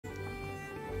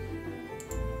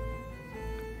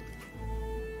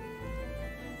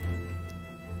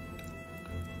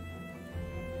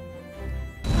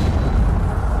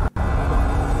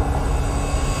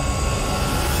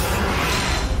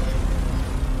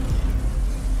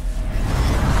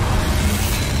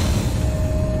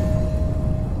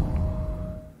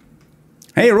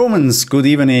Hey Romans, good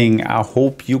evening. I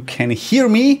hope you can hear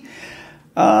me.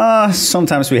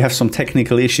 Sometimes we have some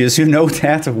technical issues, you know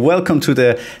that. Welcome to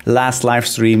the last live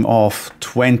stream of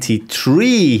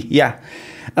 23. Yeah.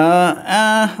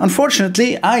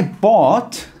 Unfortunately, I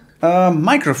bought a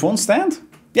microphone stand.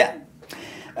 Yeah.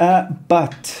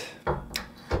 But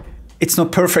it's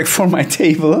not perfect for my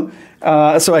table,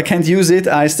 so I can't use it.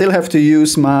 I still have to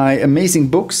use my amazing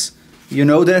books. You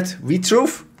know that,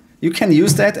 Vitruv. You can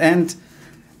use that, and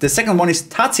the second one is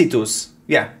Tacitus.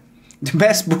 Yeah, the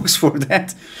best books for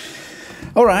that.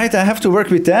 All right, I have to work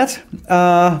with that.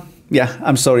 Yeah,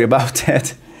 I'm sorry about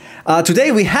that.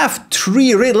 Today we have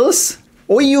 3 riddles.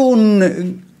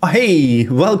 Oyun, hey,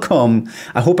 welcome.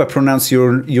 I hope I pronounce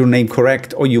your name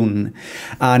correct, Oyun.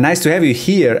 Nice to have you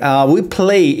here. We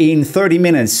play in 30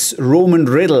 minutes Roman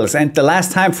riddles, and the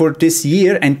last time for this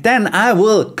year, and then I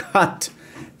will cut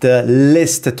the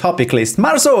list, the topic list.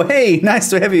 Marzo, hey,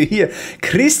 nice to have you here.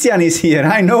 Christian is here.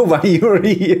 I know why you're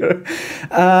here.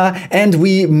 And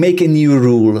we make a new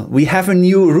rule. We have a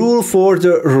new rule for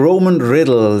the Roman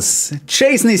riddles.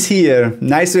 Jason is here.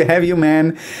 Nice to have you,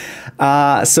 man.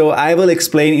 So I will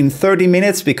explain in 30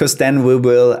 minutes because then we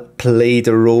will play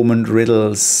the Roman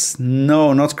riddles.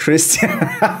 No, not Christian.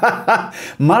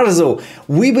 Marzo,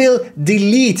 we will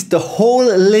delete the whole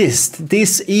list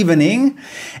this evening,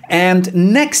 and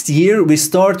next year we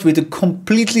start with a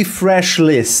completely fresh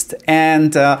list,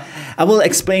 and I will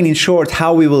explain in short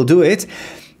how we will do it.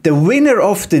 The winner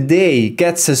of the day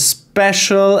gets a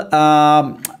special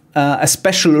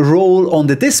role on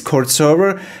the Discord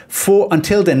server for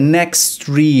until the next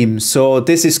stream. So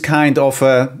this is kind of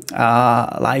a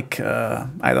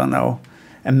I don't know,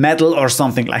 a medal or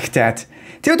something like that.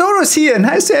 Theodoros here,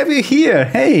 nice to have you here.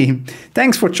 Hey,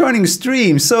 thanks for joining the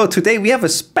stream. So today we have a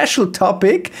special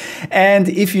topic, and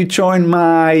if you join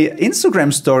my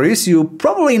Instagram stories, you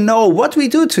probably know what we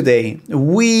do today.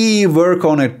 We work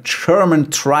on a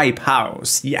German tribe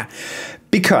house. Yeah,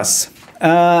 because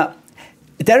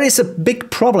there is a big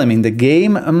problem in the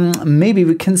game. Maybe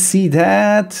we can see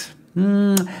that.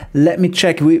 Let me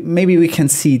check. Maybe we can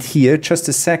see it here. Just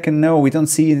a second. No, we don't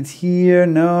see it here.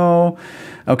 No.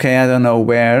 Okay, I don't know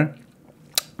where.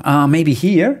 Maybe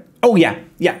here. Oh, yeah.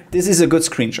 Yeah, this is a good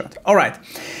screenshot. All right.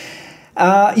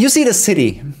 You see the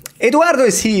city. Eduardo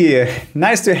is here.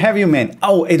 Nice to have you, man.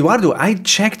 Oh, Eduardo, I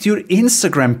checked your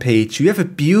Instagram page. You have a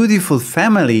beautiful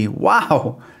family.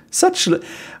 Wow. Such...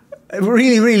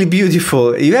 Really, really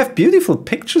beautiful. You have beautiful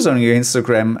pictures on your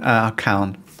Instagram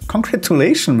account.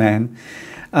 Congratulations, man.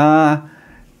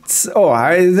 This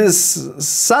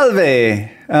Salve.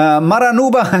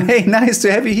 Maranuba. Hey, nice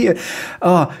to have you here.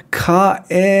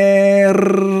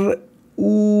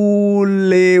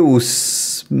 Uleus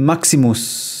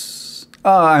Maximus.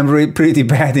 I'm pretty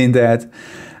bad in that.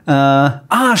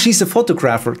 She's a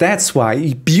photographer. That's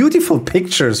why. Beautiful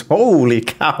pictures. Holy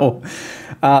cow.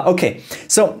 Okay,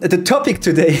 so the topic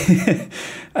today,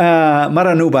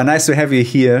 Maranuba, nice to have you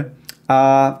here.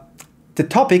 The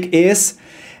topic is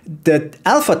that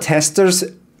alpha testers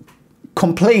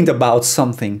complained about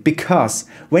something, because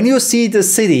when you see the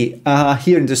city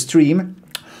here in the stream,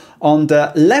 on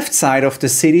the left side of the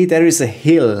city there is a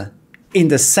hill in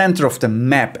the center of the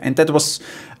map, and that was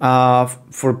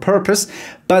for a purpose,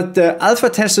 but the alpha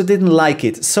tester didn't like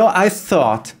it. So I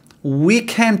thought we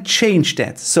can change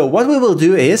that. So what we will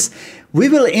do is we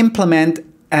will implement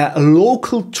a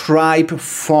local tribe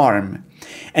farm,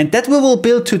 and that we will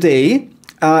build today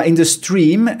in the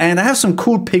stream, and I have some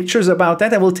cool pictures about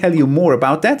that. I will tell you more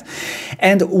about that.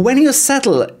 And when you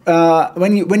settle,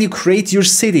 when you create your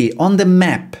city on the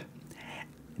map,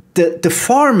 the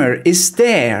farmer is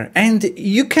there, and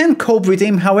you can cope with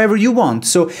him however you want.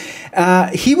 So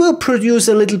he will produce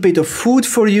a little bit of food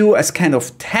for you as kind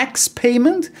of tax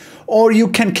payment, or you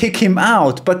can kick him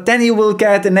out, but then you will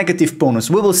get a negative bonus.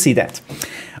 We will see that.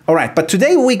 All right, but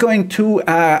today we're going to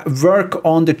work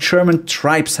on the German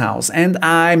tribes house, and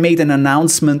I made an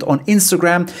announcement on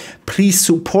Instagram. Please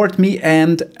support me,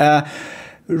 and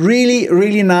really,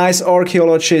 really nice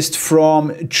archaeologist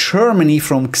from Germany,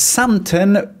 from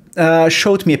Xanten,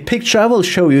 showed me a picture. I will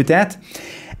show you that.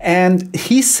 And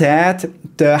he said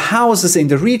the houses in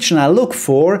the region I look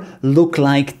for look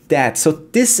like that. So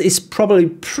this is probably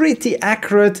pretty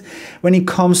accurate when it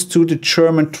comes to the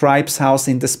German tribes house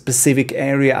in the specific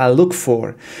area I look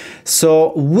for.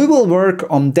 So we will work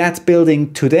on that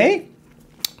building today.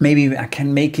 Maybe I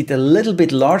can make it a little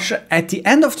bit larger. At the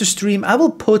end of the stream, I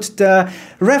will put the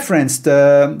reference,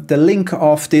 the link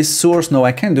of this source. No,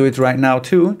 I can do it right now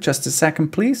too. Just a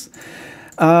second, please.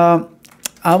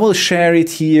 I will share it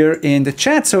here in the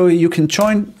chat so you can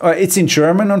join. It's in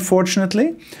German,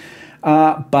 unfortunately.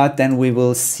 but then we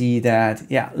will see that,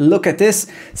 yeah, look at this.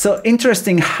 So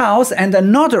interesting house. And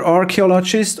another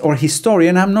archaeologist or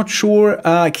historian, I'm not sure,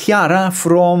 Chiara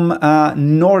from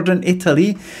northern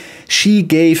Italy, she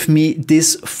gave me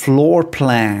this floor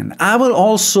plan. I will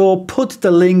also put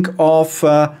the link of,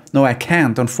 no, I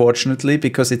can't, unfortunately,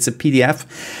 because it's a PDF.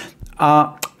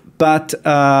 But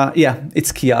yeah,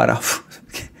 it's Chiara.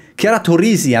 Chiara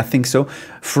Torrisi, I think so,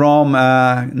 from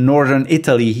northern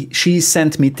Italy. She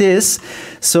sent me this,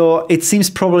 so it seems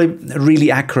probably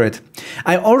really accurate.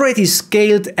 I already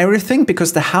scaled everything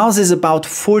because the house is about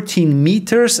 14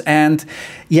 meters, and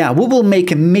yeah, we will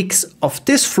make a mix of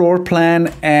this floor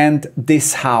plan and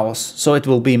this house. So it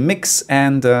will be a mix,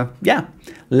 and yeah,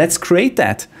 let's create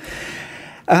that.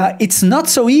 It's not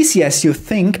so easy as you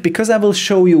think, because I will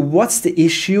show you what's the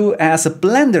issue as a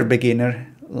Blender beginner,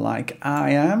 like I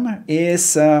am,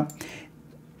 is,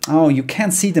 oh, you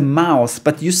can't see the mouse,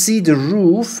 but you see the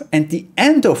roof, and the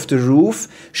end of the roof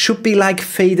should be like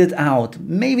faded out.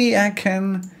 Maybe I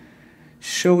can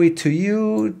show it to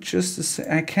you, just to say,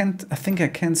 I think I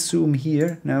can't zoom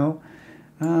here, no.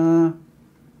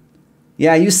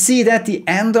 Yeah, you see that the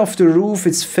end of the roof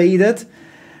is faded,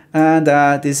 and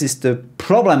this is the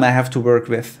problem I have to work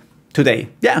with today.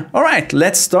 Yeah, all right,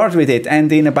 let's start with it, and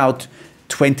in about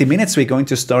 20 minutes, we're going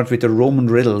to start with the Roman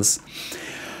riddles.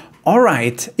 All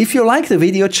right, if you like the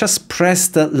video, just press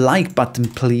the like button,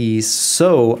 please.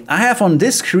 So I have on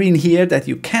this screen here that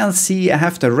you can see, I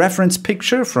have the reference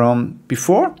picture from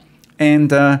before.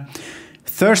 And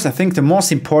first, I think the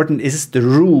most important is the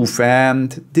roof.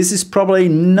 And this is probably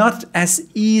not as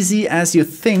easy as you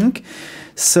think.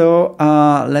 So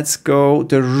let's go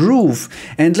the roof.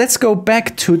 And let's go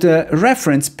back to the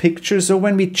reference picture. So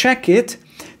when we check it,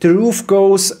 the roof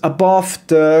goes above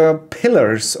the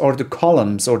pillars or the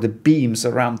columns or the beams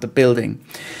around the building.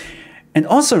 And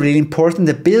also really important,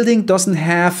 the building doesn't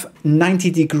have 90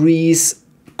 degrees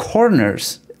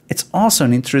corners. It's also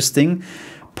an interesting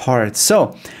part.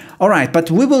 So, all right, but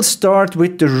we will start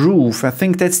with the roof. I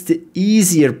think that's the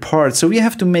easier part. So we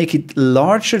have to make it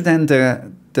larger than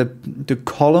the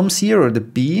columns here or the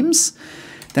beams.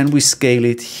 Then we scale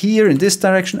it here in this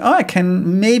direction. Oh,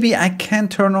 maybe I can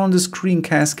turn on the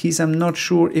screencast keys. I'm not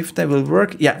sure if they will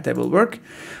work. Yeah, they will work.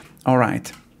 All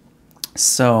right.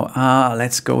 So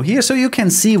let's go here. So you can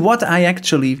see what I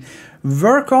actually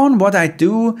work on, what I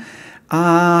do.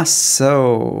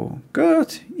 So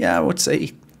good. Yeah, I would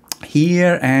say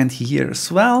here and here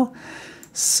as well.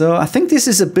 So I think this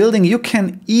is a building you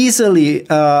can easily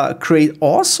create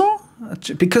also,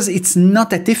 because it's not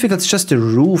that difficult. It's just the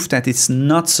roof that it's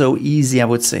not so easy, I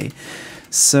would say.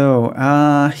 So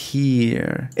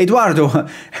here, Eduardo,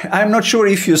 I'm not sure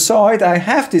if you saw it. I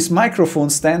have this microphone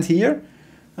stand here.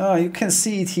 You can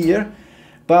see it here,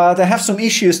 but I have some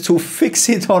issues to fix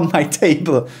it on my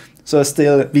table. So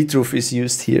still Vitruv is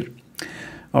used here.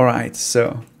 All right,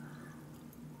 so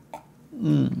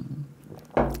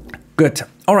good.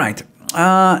 All right.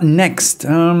 Next,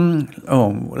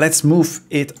 let's move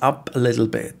it up a little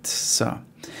bit. So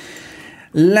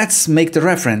let's make the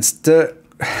reference.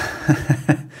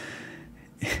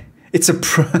 It's a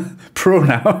pro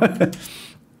now.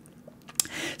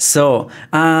 So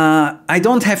I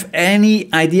don't have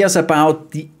any ideas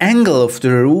about the angle of the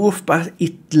roof, but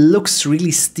it looks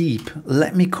really steep.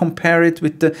 Let me compare it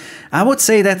with the, I would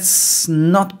say that's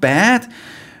not bad.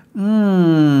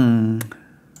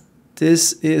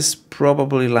 This is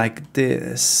probably like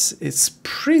this. It's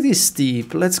pretty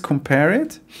steep. Let's compare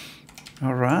it.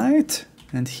 All right.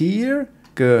 And here,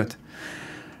 good.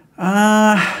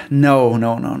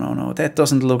 No. That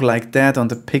doesn't look like that on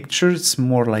the picture. It's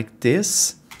more like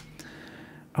this.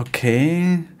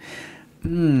 Okay.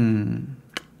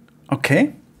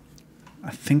 Okay. I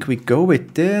think we go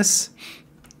with this.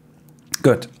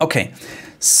 Good. Okay.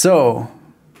 So,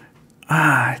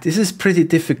 this is pretty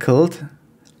difficult.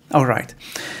 All right,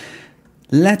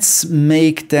 let's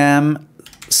make them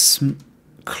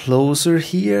closer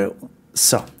here.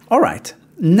 So, all right,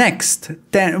 next,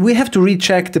 then we have to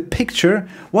recheck the picture.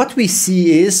 What we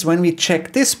see is when we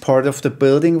check this part of the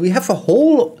building, we have a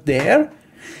hole there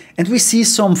and we see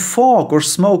some fog or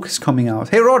smoke is coming out.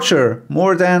 Hey, Roger,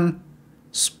 more than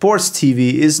sports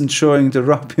TV isn't showing the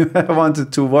rub I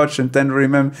wanted to watch and then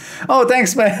remember. Oh,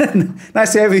 thanks, man.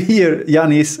 Nice to have you here,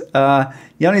 Yanis.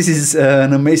 Yanis is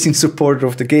an amazing supporter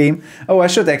of the game. Oh, I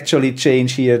should actually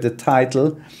change here the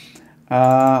title.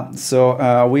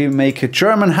 So we make a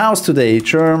German house today.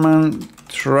 German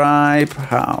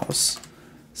Tribehouse.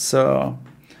 So,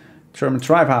 German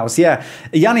Tribehouse. Yeah.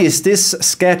 Yanis, this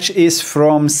sketch is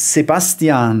from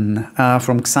Sebastian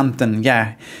from Xanten.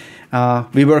 Yeah.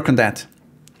 We work on that.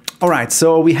 All right,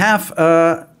 so we have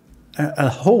a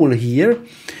hole here.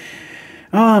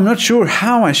 I'm not sure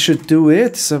how I should do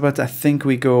it, so but I think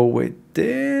we go with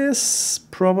this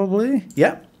probably.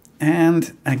 Yeah,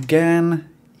 and again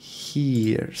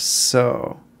here.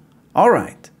 So, all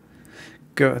right,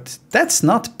 good. That's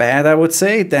not bad, I would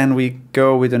say. Then we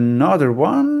go with another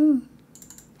one.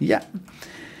 Yeah,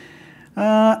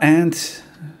 and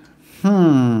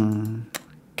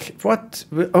what?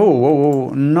 Oh,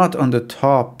 not on the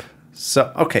top.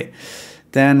 So okay,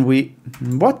 then we.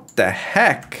 What the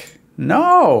heck?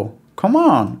 No, come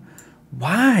on.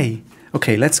 Why?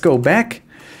 Okay, let's go back.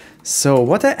 So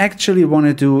what I actually want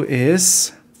to do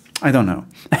is, I don't know.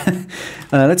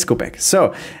 Let's go back.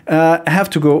 So I have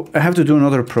to do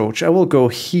another approach. I will go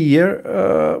here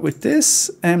with this,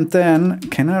 and then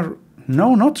can I?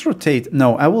 No, not rotate.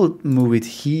 No, I will move it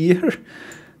here.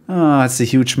 It's a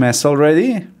huge mess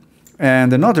already.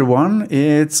 And another one,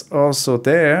 it's also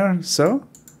there. So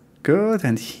good,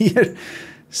 and here.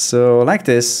 So like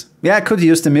this. Yeah, I could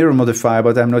use the mirror modifier,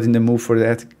 but I'm not in the mood for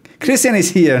that. Christian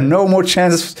is here. No more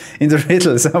chances in the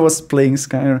riddles. I was playing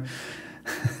Skyrim.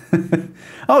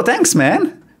 Oh, thanks,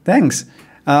 man. Thanks.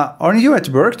 Aren't you at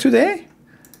work today?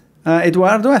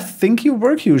 Eduardo, I think you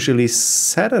work usually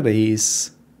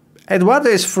Saturdays. Eduardo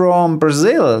is from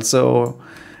Brazil, so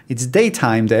it's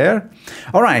daytime there.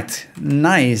 All right,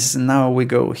 nice. Now we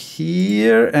go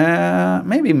here.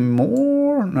 Maybe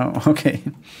more? No, okay.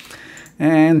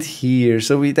 And here,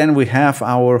 so we have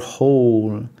our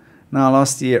hole. Now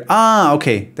last year,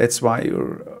 okay, that's why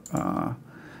you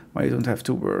don't have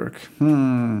to work.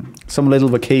 Some little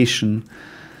vacation.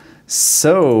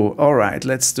 So, all right,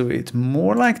 let's do it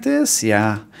more like this.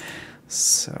 Yeah.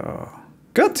 So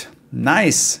good,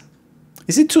 nice.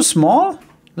 Is it too small?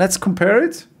 Let's compare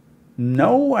it.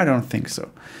 No, I don't think so.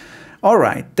 All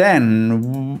right,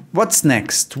 then what's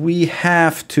next? We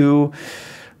have to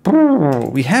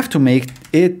make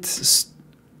it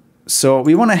so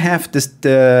we want to have this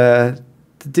the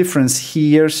difference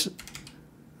here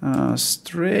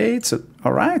straight. So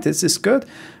all right, this is good.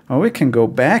 Or we can go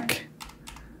back.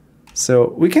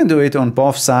 So we can do it on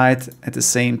both sides at the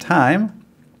same time.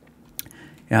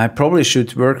 Yeah, I probably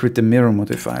should work with the mirror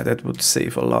modifier. That would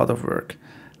save a lot of work.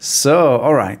 So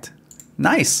all right,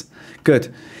 nice,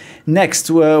 good. Next,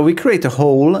 we create a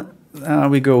hole.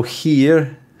 We go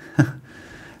here.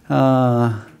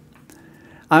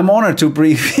 I'm honored to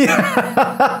brief you.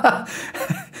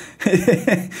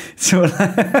 It's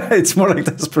more like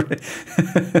desperate.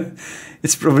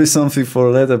 It's probably something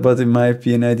for later, but it might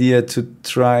be an idea to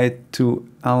try to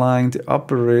align the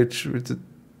upper ridge with the...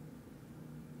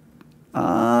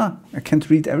 I can't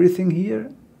read everything here.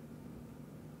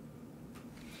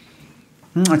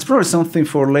 It's probably something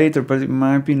for later, but it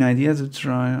might be an idea to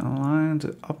try align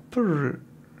the upper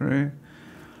ridge.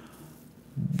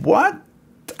 What?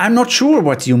 I'm not sure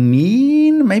what you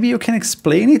mean. Maybe you can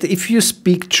explain it. If you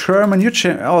speak German, you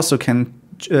also can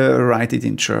write it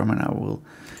in German. I will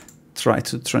try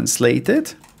to translate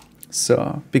it.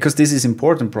 So, because this is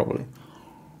important, probably.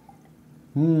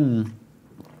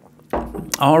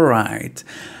 All right.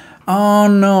 Oh,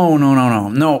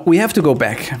 no. We have to go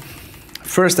back.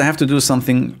 First, I have to do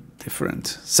something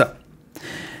different. So,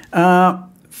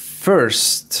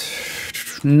 first,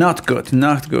 not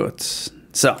good.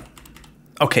 So,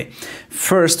 okay.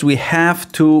 First, we have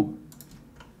to...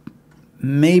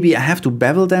 Maybe I have to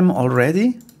bevel them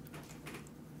already?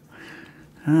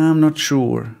 I'm not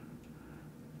sure.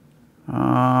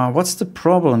 What's the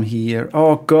problem here?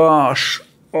 Oh, gosh.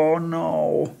 Oh,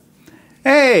 no.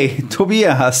 Hey,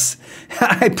 Tobias.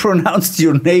 I pronounced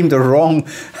your name the wrong.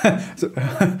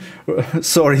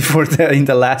 Sorry for that in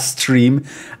the last stream.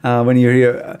 When you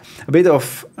hear a bit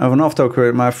of an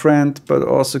off-talker, my friend, but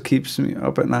also keeps me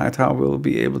up at night. How we'll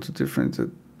be able to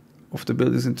differentiate of the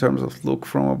buildings in terms of look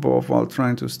from above while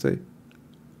trying to stay.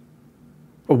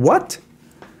 What?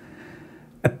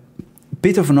 A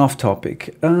bit of an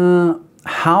off-topic.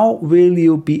 How will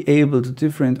you be able to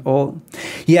differentiate all?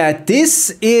 Yeah, this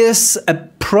is a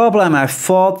problem I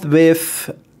fought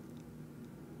with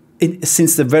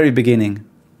since the very beginning.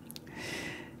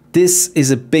 This is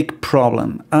a big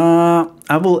problem.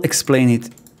 I will explain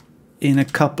it in a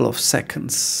couple of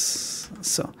seconds.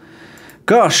 So,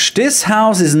 gosh, this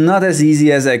house is not as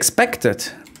easy as I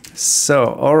expected. So,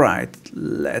 all right,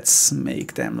 let's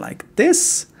make them like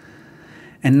this.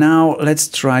 And now let's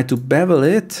try to bevel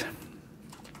it.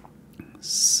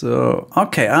 So,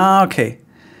 okay.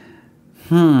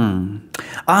 No,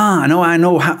 I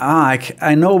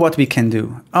know what we can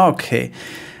do. Okay.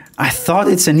 I thought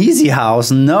it's an easy house.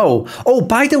 No. Oh,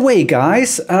 by the way,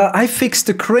 guys, I fixed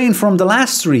the crane from the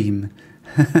last stream.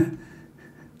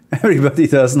 Everybody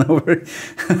does know.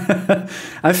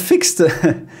 I fixed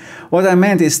what I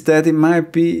meant is that it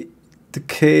might be the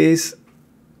case.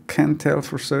 Can tell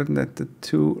for certain that the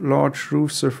two large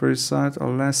roof surface sides are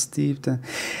less steep than.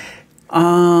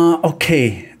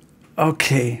 Okay.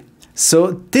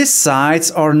 So these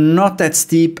sides are not that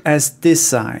steep as these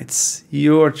sides.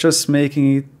 You're just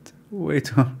making it way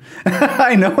too.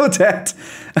 I know that.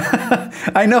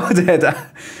 I know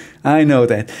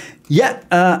that. Yeah,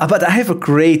 but I have a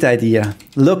great idea.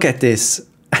 Look at this.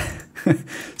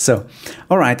 So,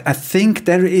 all right. I think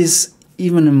there is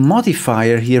even a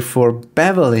modifier here for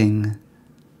beveling.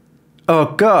 Oh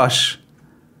gosh.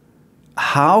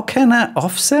 How can I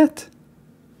offset?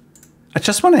 I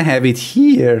just want to have it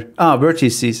here.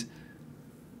 Vertices.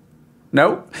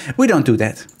 No, we don't do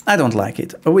that. I don't like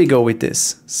it. We go with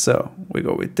this. So we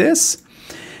go with this.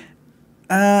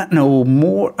 No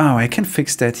more. Oh, I can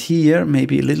fix that here.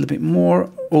 Maybe a little bit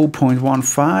more.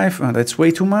 0.15. Oh, that's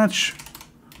way too much.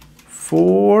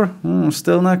 4.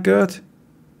 Still not good.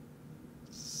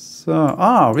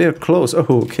 So, we're close.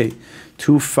 Oh, okay.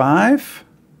 2.5.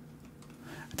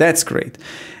 That's great.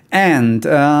 And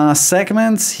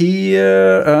segments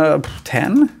here,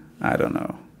 10. I don't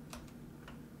know.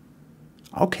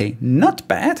 Okay, not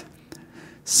bad.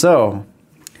 So,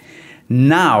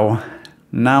 now.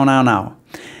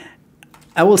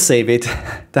 I will save it.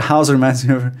 The house reminds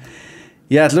me of...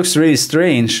 Yeah, it looks really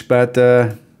strange, but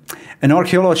an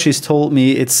archaeologist told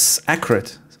me it's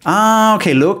accurate.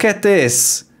 Okay, look at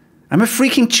this. I'm a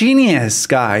freaking genius,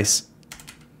 guys.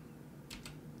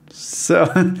 So,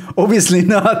 obviously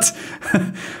not.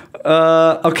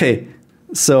 Okay,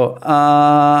 so,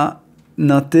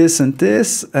 not this and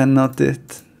this, and not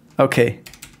it. Okay.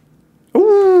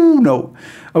 Ooh, no.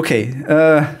 Okay.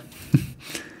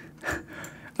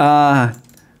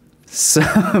 So,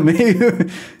 maybe...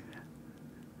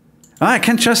 I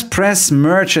can just press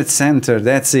merge at center.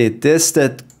 That's it. This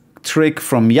that trick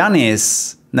from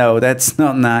Yanis. No, that's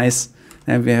not nice.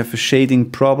 And we have a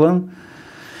shading problem.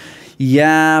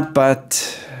 Yeah,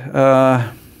 but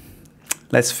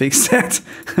let's fix that.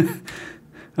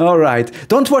 All right.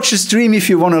 Don't watch the stream if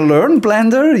you want to learn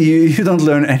Blender. You don't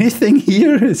learn anything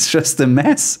here. It's just a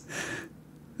mess.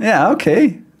 Yeah,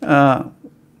 okay.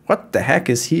 What the heck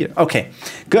is here? Okay,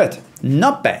 good.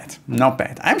 Not bad. Not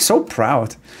bad. I'm so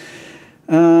proud.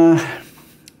 Good.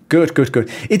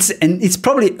 It's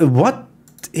probably... What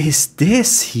is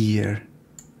this here?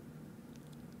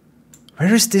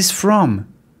 Where is this from?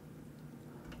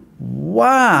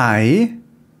 Why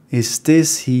is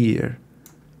this here?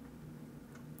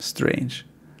 Strange.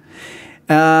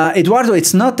 Eduardo,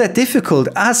 it's not that difficult.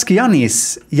 Ask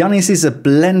Yanis. Yanis is a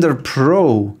Blender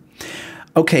Pro.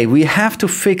 Okay, we have to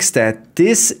fix that.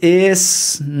 This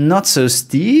is not so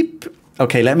steep.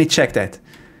 Okay, let me check that.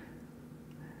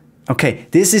 Okay,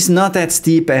 this is not that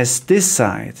steep as this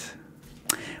side.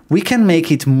 We can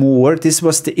make it more. This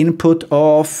was the input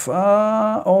of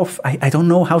I don't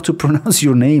know how to pronounce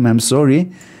your name. I'm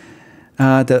sorry.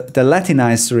 The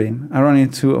Latinized rim. I run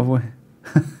into.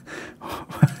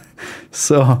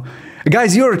 So,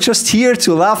 guys, you're just here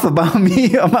to laugh about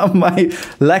me, about my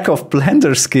lack of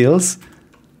Blender skills.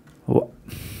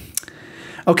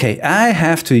 Okay, I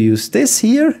have to use this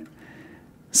here.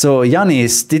 So,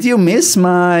 Yanis, did you miss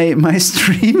my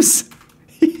streams?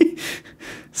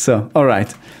 So, all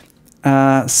right.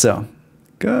 So,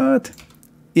 good.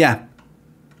 Yeah.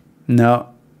 No.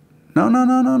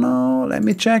 Let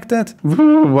me check that.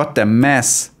 What a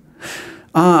mess.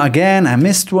 Again, I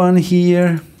missed one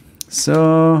here.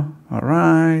 So, all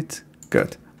right.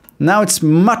 Good. Now it's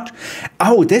much...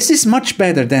 Oh, this is much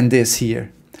better than this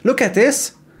here. Look at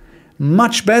this.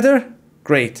 Much better.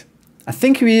 Great. I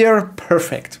think we are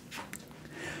perfect.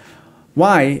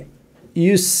 Why?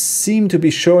 You seem to be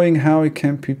showing how it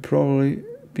can probably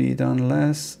be done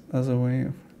less as a way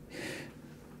of...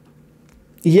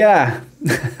 Yeah.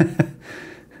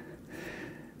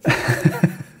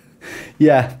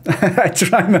 Yeah, I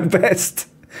try my best.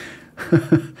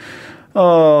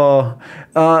 Oh,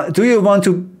 do you want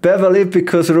to bevel it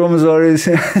because Rome's always...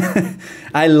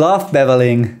 I love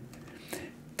beveling.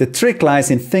 The trick lies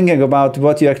in thinking about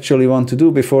what you actually want to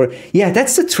do before. Yeah,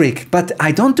 that's the trick, but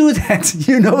I don't do that.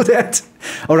 You know that.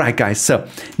 All right, guys. So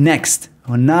next,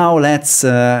 now let's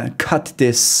cut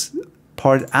this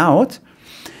part out.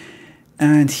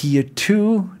 And here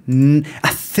too. I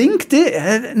think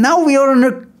now we are on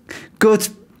a good.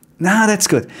 Nah, that's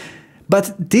good.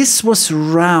 But this was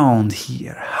round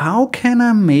here. How can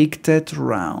I make that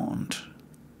round?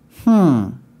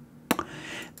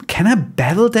 Can I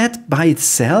bevel that by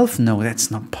itself? No, that's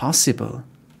not possible.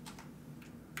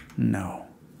 No.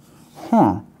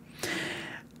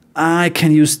 I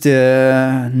can use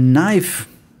the knife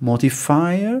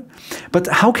modifier, but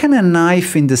how can a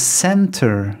knife in the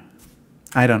center?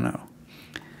 I don't know.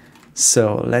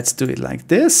 So let's do it like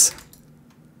this.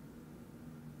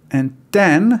 And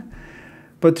then,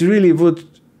 but really would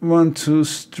want to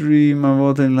stream a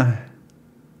what in like...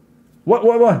 What?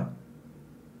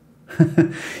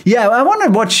 Yeah, I want to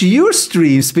watch your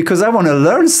streams because I want to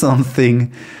learn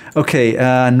something. Okay,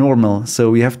 normal.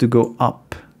 So we have to go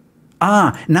up.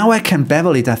 Ah, now I can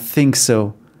bevel it, I think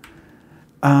so.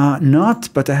 Not,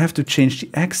 but I have to change the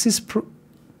axis.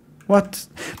 What?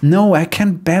 No, I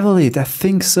can bevel it, I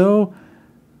think so.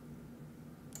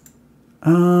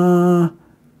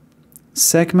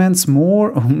 Segments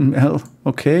more. Well,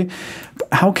 okay.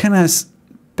 How can I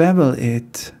bevel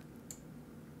it?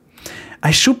 I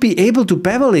should be able to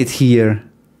bevel it here.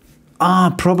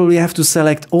 Ah, probably have to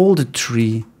select all the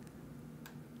tree.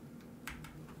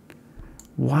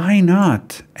 Why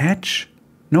not? Edge?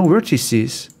 No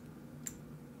vertices.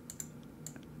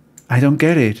 I don't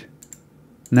get it.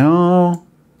 No.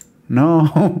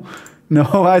 No.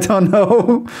 No, I don't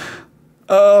know.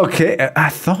 Okay, I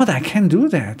thought I can do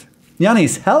that.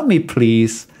 Yanis, help me,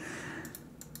 please.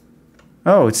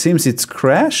 Oh, it seems it's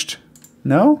crashed.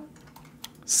 No?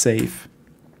 Save.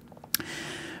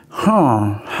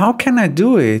 Huh, how can I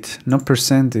do it? No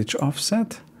percentage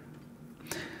offset?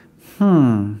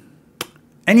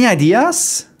 Any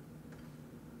ideas?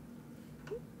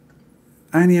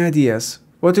 Any ideas?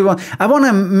 What do you want? I want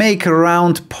to make a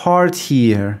round part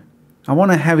here. I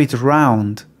want to have it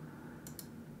round.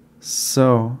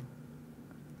 So,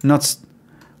 not...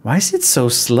 Why is it so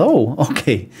slow?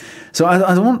 Okay, so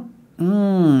I don't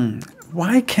want...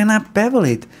 why can't I bevel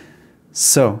it?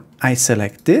 So, I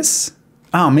select this.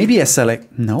 Ah, maybe I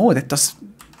select... No, that does...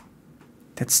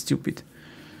 That's stupid.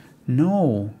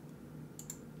 No.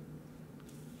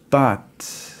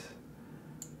 But...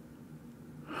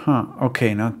 Huh,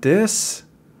 okay, not this.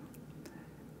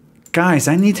 Guys,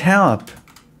 I need help.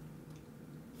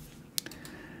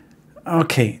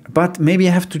 Okay, but maybe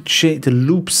I have to change the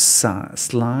loop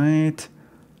slide.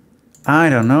 I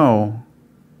don't know.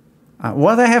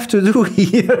 What I have to do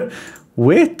here?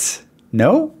 Width?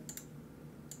 No?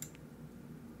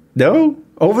 No?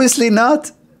 Obviously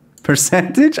not.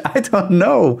 Percentage? I don't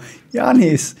know.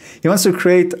 Yanis, he wants to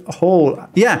create a hole.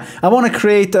 Yeah, I want to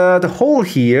create the hole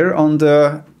here on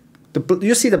the...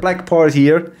 You see the black part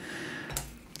here?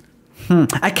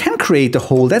 I can create the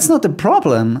hole, that's not the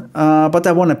problem, but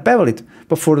I want to bevel it.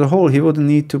 But for the hole, he wouldn't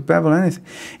need to bevel anything.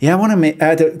 Yeah, I want to make,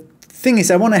 the thing is,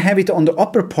 I want to have it on the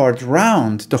upper part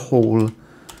round, the hole.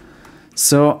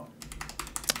 So,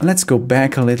 let's go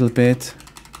back a little bit.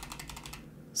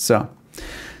 So,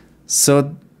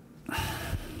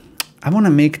 I want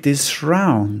to make this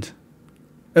round.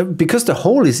 Because the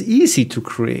hole is easy to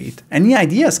create. Any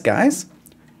ideas, guys?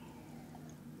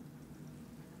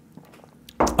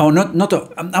 Oh, not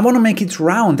I want to make it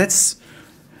round. That's...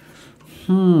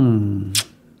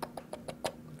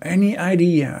 Any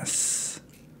ideas?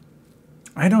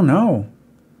 I don't know.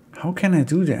 How can I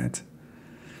do that?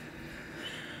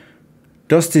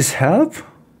 Does this help?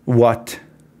 What?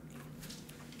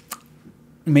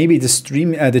 Maybe the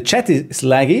stream, the chat is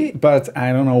laggy, but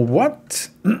I don't know what.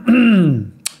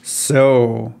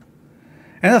 So...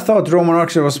 And I thought Roman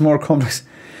architecture was more complex.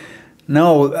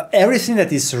 No, everything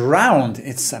that is round,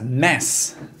 it's a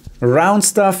mess. Round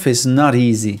stuff is not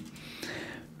easy.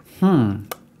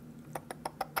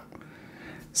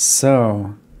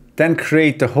 So, then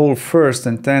create the hole first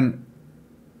and then...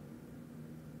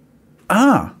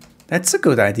 Ah, that's a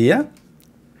good idea.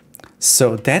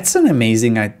 So that's an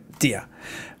amazing idea.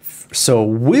 So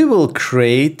we will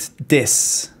create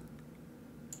this.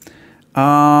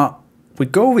 We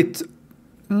go with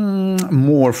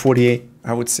more 48,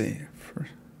 I would say.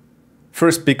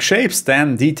 First big shapes,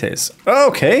 then details.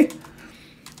 Okay.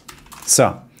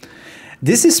 So,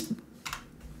 this is...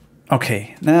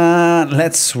 Okay,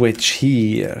 let's switch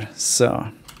here. So,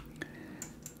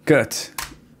 good.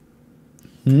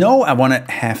 No, I want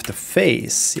to have the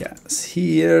face. Yes,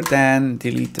 here, then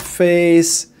delete the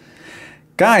face.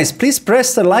 Guys, please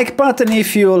press the like button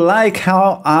if you like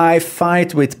how I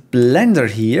fight with Blender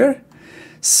here.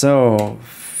 So,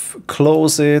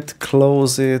 close it,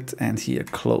 and here,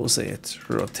 close it,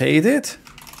 rotate it.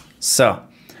 So,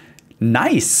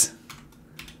 nice.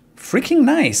 Freaking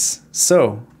nice.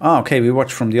 So, okay, we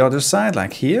watch from the other side,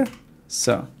 like here.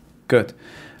 So, good.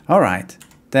 All right,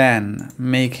 then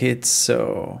make it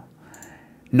so,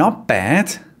 not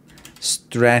bad.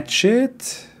 Stretch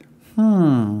it.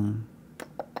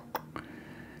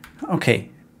 Okay,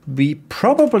 we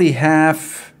probably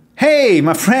have... Hey,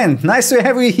 my friend, nice to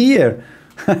have you here.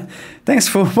 Thanks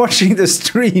for watching the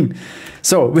stream.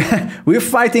 So we're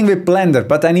fighting with Blender,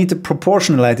 but I need the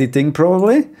proportional editing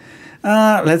probably.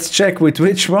 Let's check with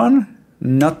which one.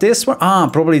 Not this one.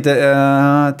 Probably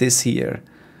the this here.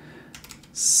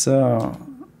 So,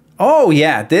 oh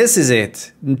yeah, this is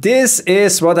it. This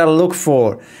is what I look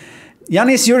for.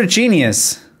 Yanis, you're a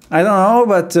genius. I don't know,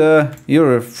 but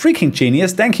you're a freaking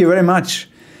genius. Thank you very much.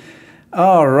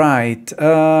 All right.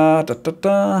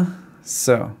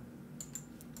 So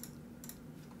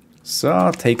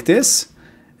I'll take this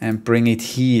and bring it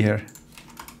here.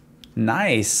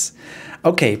 Nice.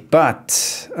 Okay,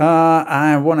 but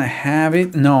I want to have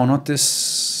it. No, not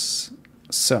this.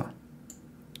 So.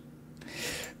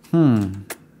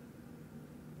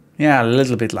 Yeah, a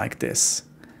little bit like this.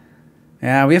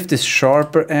 Yeah, we have this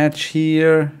sharper edge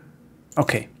here.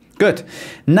 Okay, good.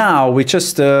 Now we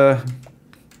just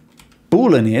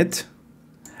boolean it.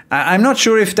 I'm not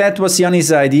sure if that was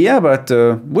Yanni's idea, but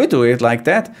we do it like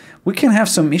that. We can have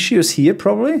some issues here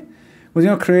probably. We're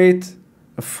gonna create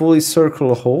a fully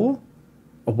circular hole.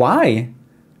 Why?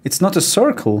 It's not a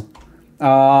circle.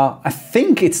 I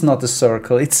think it's not a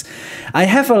circle. I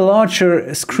have a larger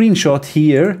screenshot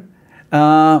here,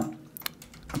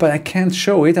 but I can't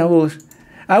show it.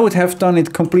 I would have done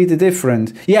it completely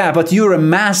different. Yeah, but you're a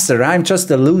master. I'm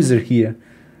just a loser here.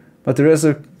 But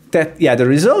the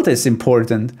result is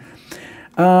important.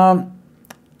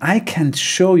 I can't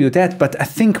show you that, but I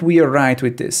think we are right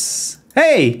with this.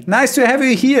 Hey, nice to have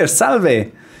you here,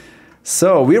 Salve.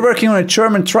 So we're working on a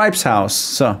German Tribehouse.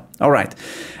 So, all right.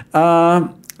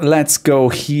 Let's go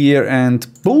here and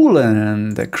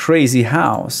boolean the crazy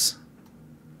house.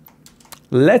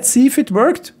 Let's see if it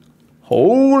worked.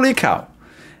 Holy cow.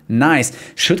 Nice.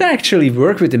 Should I actually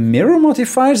work with the mirror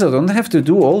modifiers? I don't have to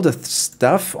do all the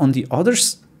stuff on the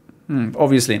others?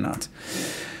 Obviously not.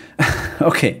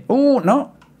 Okay. Oh,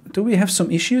 no. Do we have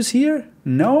some issues here?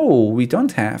 No, we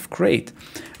don't have. Great.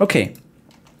 Okay.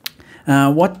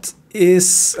 What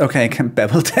is... Okay, I can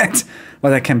bevel that.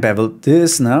 But I can bevel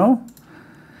this now.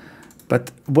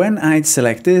 But when I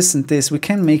select this and this, we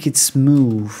can make it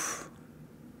smooth.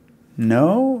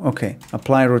 No? Okay.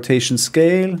 Apply rotation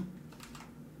scale.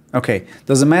 Okay.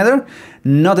 Doesn't matter.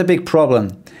 Not a big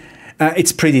problem.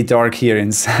 It's pretty dark here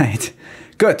inside.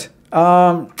 Good.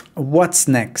 What's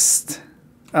next?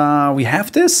 We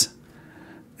have this.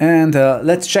 And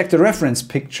let's check the reference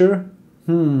picture.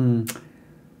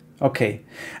 Okay.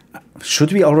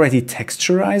 Should we already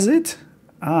texturize it?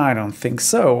 I don't think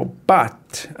so.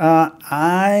 But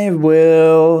I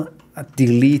will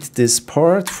delete this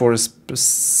part for a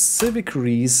specific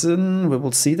reason. We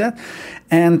will see that.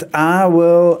 And I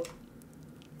will...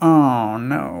 Oh,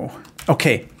 no.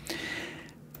 Okay.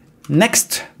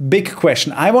 Next big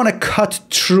question. I want to cut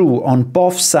through on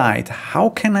both sides. How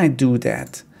can I do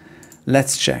that?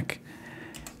 Let's check.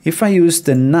 If I use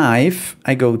the knife,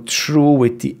 I go through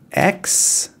with the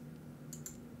X.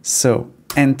 So,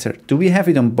 enter. Do we have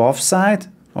it on both sides?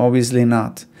 Obviously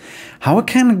not. How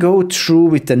can I go through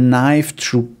with the knife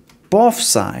through both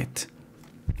sides?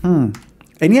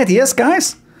 Any ideas,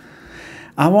 guys?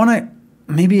 I want to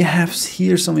maybe have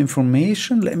here some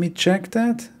information. Let me check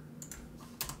that.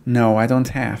 No, I don't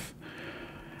have.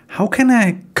 How can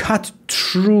I cut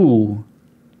through?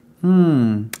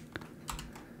 You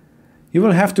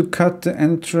will have to cut the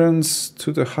entrance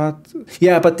to the hut.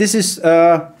 Yeah, but this is...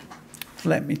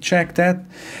 let me check that.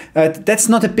 That's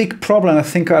not a big problem. I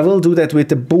think I will do that with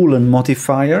the Boolean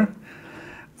modifier.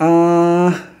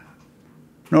 No,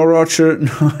 Roger.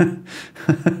 No.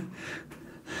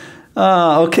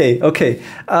 Okay.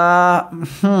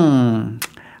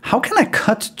 How can I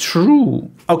cut through?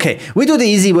 Okay, we do the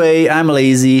easy way. I'm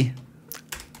lazy.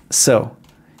 So,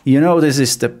 you know, this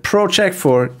is the project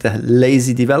for the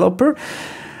lazy developer.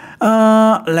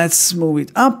 Let's move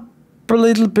it up a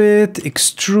little bit,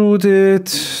 extrude it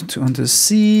to on the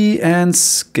C and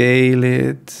scale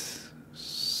it.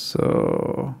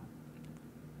 So,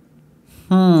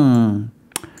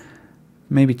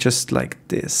 maybe just like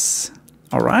this.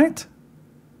 All right.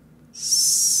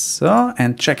 So,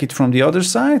 and check it from the other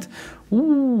side.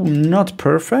 Ooh, not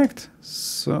perfect.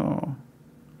 So,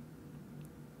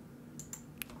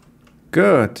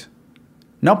 good.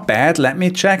 Not bad. Let me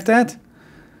check that.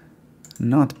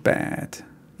 Not bad.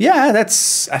 Yeah,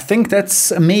 I think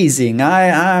that's amazing.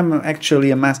 I'm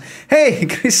actually a master. Hey,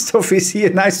 Christoph is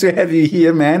here. Nice to have you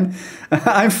here, man.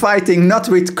 I'm fighting not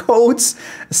with codes.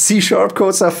 C#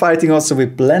 codes are fighting also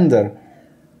with Blender.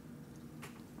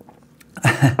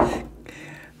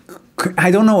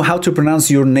 I don't know how to pronounce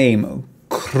your name.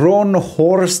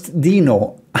 Kronhorst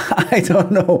Dino. I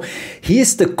don't know.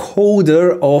 He's the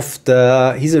coder of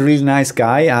the... He's a really nice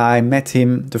guy. I met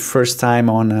him the first time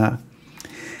on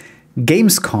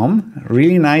Gamescom.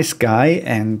 Really nice guy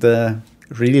and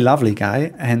really lovely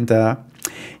guy. And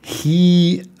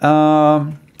he...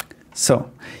 oh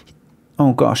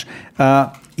gosh.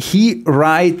 He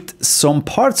write some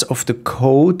parts of the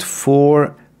code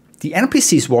for the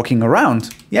NPCs walking around.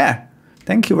 Yeah,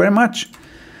 thank you very much.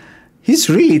 He's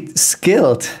really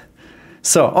skilled.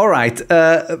 So, all right.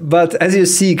 But as you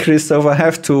see, Christoph, I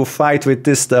have to fight with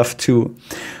this stuff too.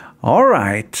 All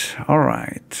right. All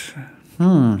right.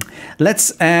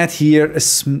 Let's add here.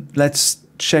 Let's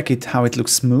check it how it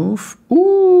looks smooth.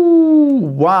 Ooh,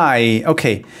 why?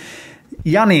 Okay.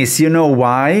 Yanis, you know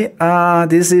why?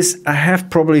 This is, I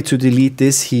have probably to delete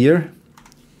this here.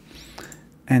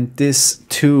 And this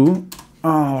too.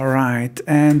 All right.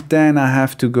 And then I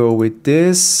have to go with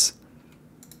this.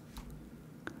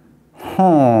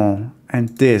 Oh, and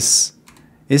this.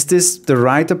 Is this the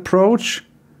right approach?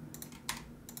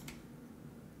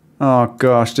 Oh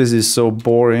gosh, this is so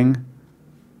boring.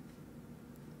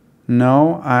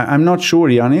 No, I'm not sure,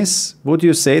 Yanis. Would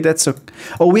you say that's a...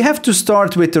 Oh, we have to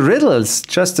start with the riddles.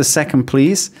 Just a second,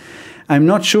 please. I'm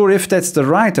not sure if that's the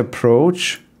right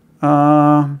approach.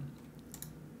 I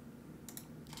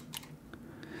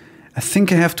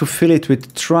think I have to fill it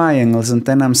with triangles and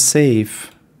then I'm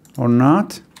safe. Or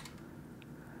not?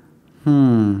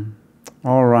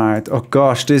 All right. Oh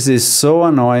gosh, this is so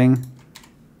annoying.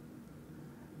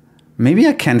 Maybe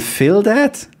I can fill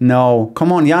that? No.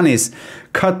 Come on, Yanis.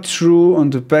 Cut through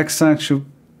on the backside.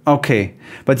 Okay.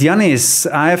 But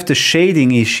Yanis, I have the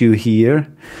shading issue here.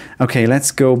 Okay,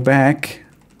 let's go back.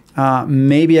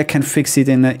 Maybe I can fix it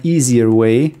in an easier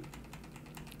way.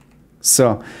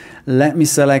 So, let me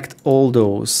select all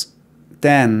those.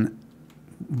 Then,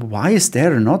 why is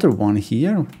there another one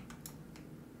here?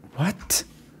 What?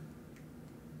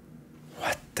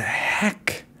 What the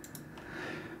heck?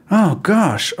 Oh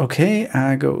gosh, okay,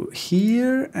 I go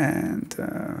here and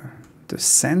the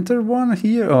center one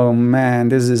here. Oh man,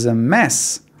 this is a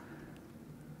mess.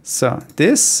 So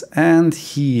this and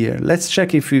here. Let's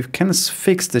check if we can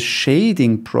fix the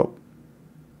shading All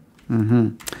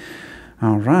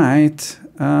right.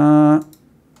 All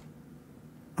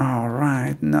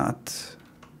right, not.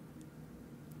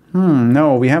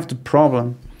 No, we have the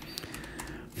problem.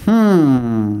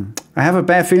 I have a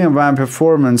bad feeling about my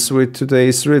performance with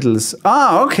today's riddles.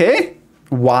 Ah, okay.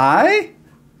 Why?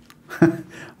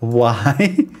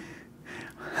 Why?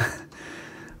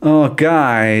 Oh,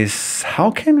 guys,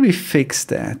 how can we fix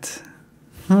that?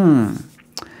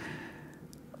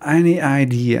 Any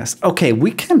ideas? Okay,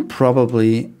 we can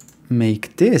probably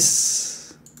make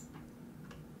this.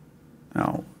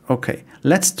 Oh, okay.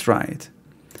 Let's try it.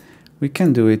 We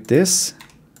can do it this.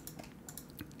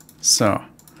 So.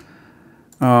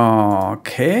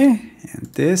 Okay,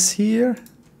 and this here,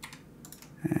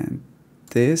 and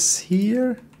this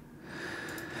here.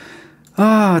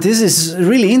 This is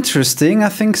really interesting, I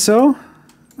think so.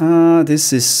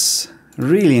 This is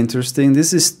really interesting.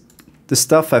 This is the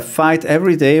stuff I fight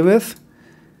every day with.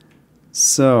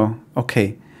 So,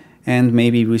 okay, and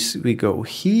maybe we go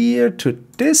here to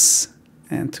this,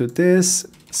 and to this,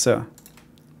 so.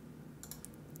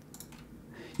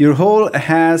 Your hole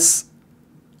has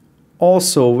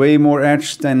also way more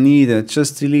edge than needed.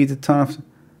 Just delete a ton of...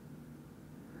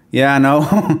 Yeah, no.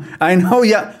 I know,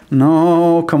 yeah.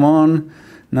 No, come on.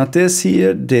 Not this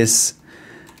here, this.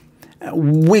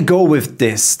 We go with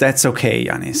this. That's okay,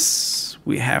 Yanis.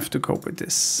 We have to go with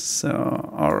this.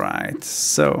 So, all right.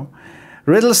 So,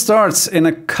 riddle starts in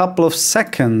a couple of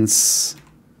seconds.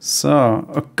 So,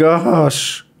 oh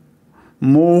gosh.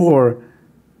 More.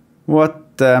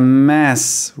 What the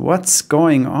mess. What's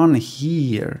going on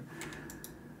here?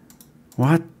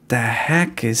 What the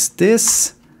heck is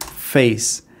this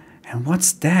face? And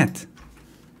what's that?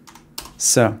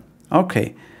 So,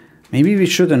 okay. Maybe we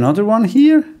should another one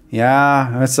here? Yeah,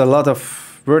 that's a lot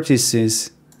of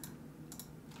vertices.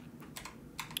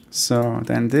 So,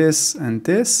 then this and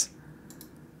this.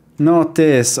 Not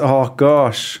this. Oh,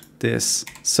 gosh. This.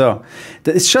 So,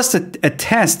 it's just a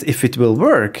test if it will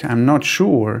work. I'm not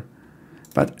sure.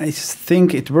 But I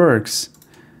think it works.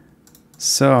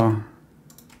 So...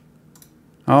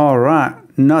 All right,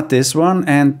 not this one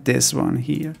and this one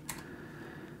here.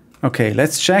 Okay,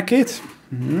 let's check it.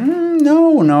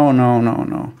 No.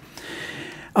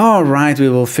 All right, we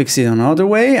will fix it another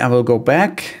way. I will go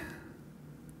back.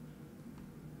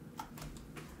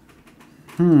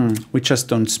 We just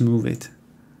don't smooth it.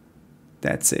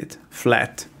 That's it,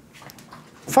 flat.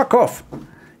 Fuck off.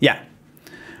 Yeah.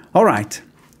 All right.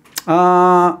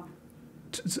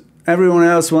 Everyone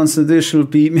else wants additional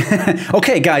beam.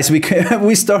 Okay, guys, we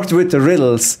start with the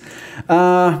riddles.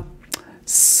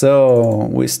 So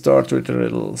we start with the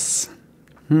riddles.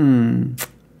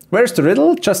 Where's the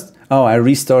riddle? I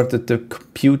restarted the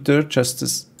computer. Just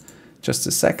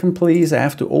a second, please. I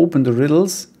have to open the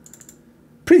riddles.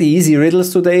 Pretty easy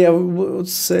riddles today, I would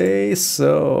say.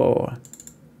 So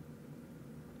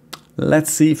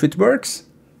let's see if it works.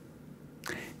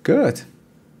 Good.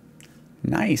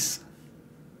 Nice.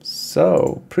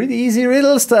 So, pretty easy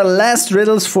riddles. The last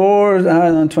riddles for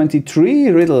 23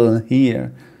 riddle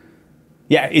here.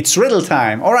 Yeah, it's riddle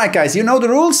time. All right, guys, you know the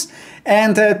rules.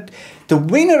 And the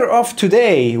winner of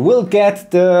today will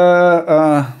get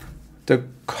the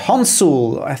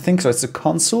consul, I think so, it's a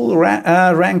consul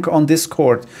rank on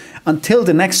Discord until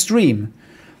the next stream.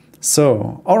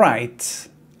 So, all right.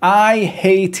 I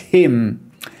hate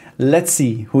him. Let's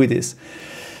see who it is.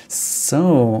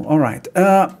 So, all right.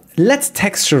 Let's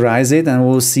texturize it and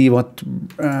we'll see what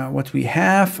we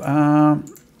have.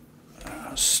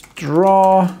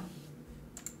 Straw.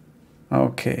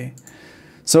 Okay.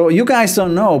 So you guys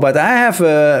don't know, but I have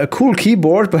a cool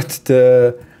keyboard, but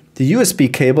the USB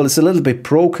cable is a little bit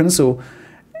broken. So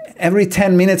every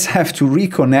 10 minutes I have to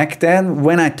reconnect that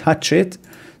when I touch it.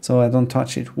 So I don't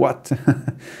touch it. What?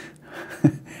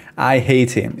 I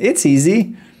hate him. It's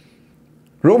easy.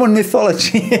 Roman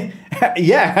mythology.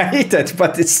 Yeah, I hate it,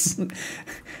 but it's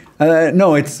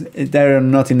no, there are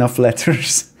not enough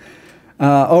letters.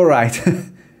 All right.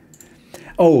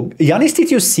 Oh, Yanis, did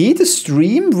you see the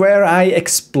stream where I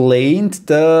explained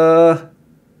the?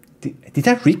 Did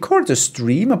I record the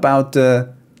stream about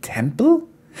the temple?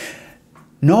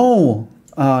 No,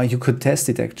 you could test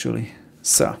it actually.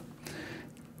 So.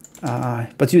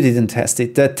 But you didn't test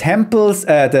it. The temples,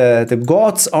 the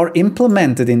gods are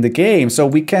implemented in the game, so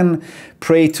we can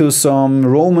pray to some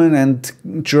Roman and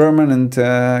German and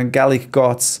Gallic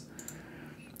gods.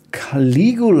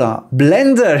 Caligula,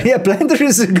 Blender, yeah, Blender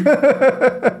is a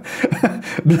good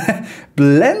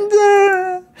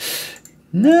Blender.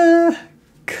 Nah,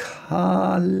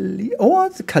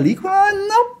 Caligula,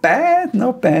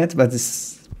 not bad, but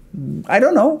it's, I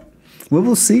don't know. We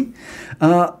will see.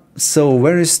 So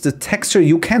where is the texture?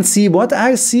 You can't see what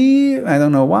I see. I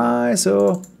don't know why.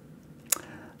 So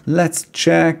let's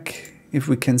check if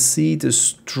we can see the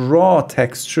straw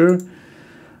texture.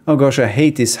 Oh gosh, I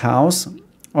hate this house.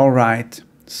 All right.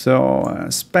 So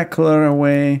specular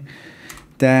away.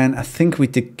 Then I think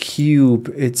with the cube,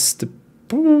 it's the...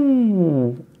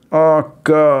 Oh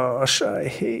gosh, I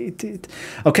hate it.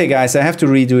 Okay, guys, I have to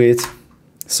redo it.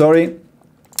 Sorry.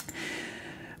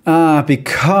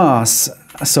 Because...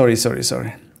 Sorry.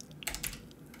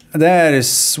 There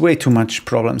is way too much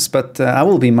problems, but I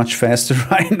will be much faster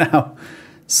right now.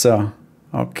 So,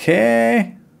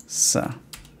 okay. So,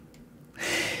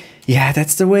 yeah,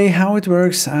 that's the way how it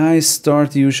works. I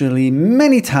start usually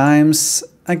many times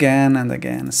again and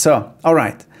again. So, all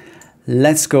right,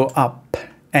 let's go up.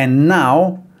 And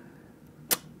now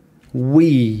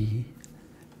we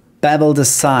bevel the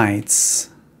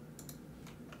sides.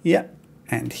 Yeah,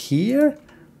 and here.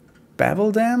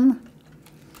 Bevel them.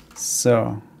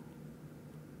 So,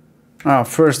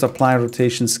 first apply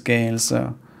rotation scale.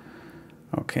 So,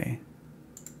 okay.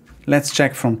 Let's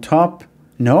check from top.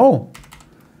 No.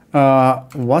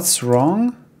 What's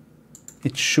wrong?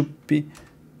 It should be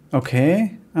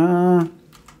okay.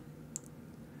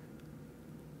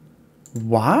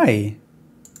 Why?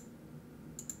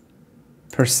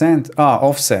 Percent.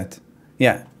 Offset.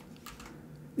 Yeah.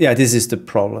 Yeah, this is the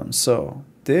problem. So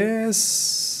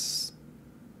this.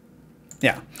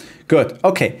 Yeah, good.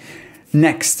 Okay,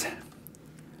 next.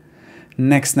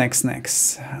 Next.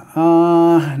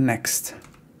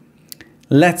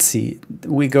 Let's see.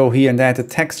 We go here and add a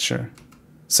texture.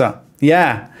 So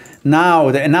yeah, now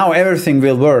everything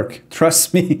will work.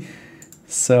 Trust me.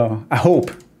 So I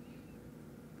hope.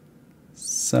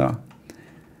 So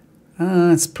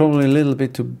it's probably a little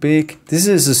bit too big. This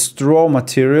is a straw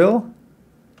material.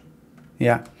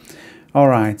 Yeah. All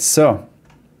right. So.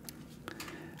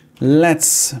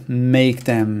 Let's make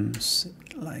them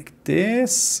like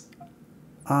this.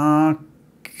 How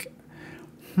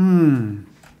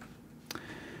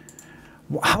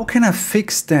can I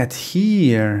fix that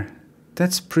here?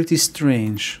 That's pretty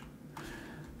strange.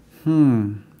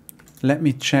 Let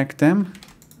me check them.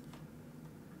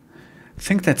 I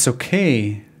think that's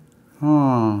okay.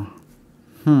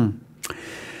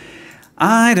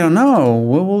 I don't know.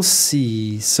 We will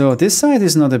see. So this side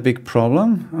is not a big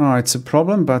problem. It's a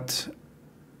problem, but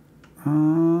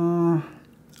I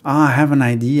have an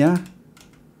idea.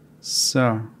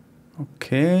 So,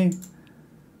 okay.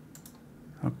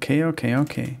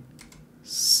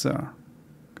 So,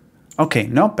 okay,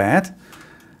 not bad.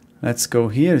 Let's go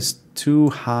here. It's too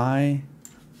high.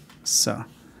 So,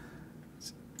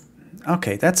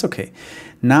 okay, that's okay.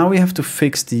 Now we have to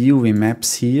fix the UV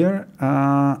maps here.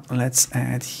 Let's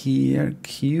add here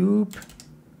cube.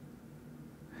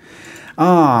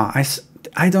 I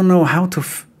don't know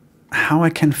how I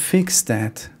can fix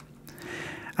that.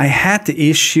 I had the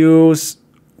issues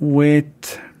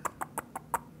with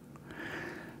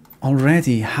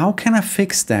already. How can I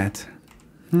fix that?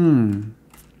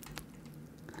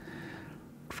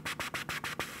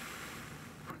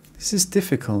 This is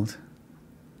difficult.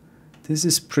 This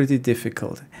is pretty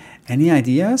difficult. Any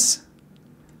ideas?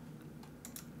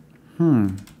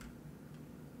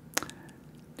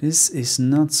 This is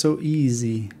not so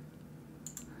easy.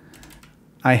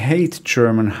 I hate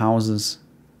German houses.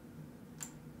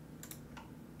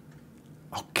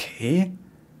 Okay.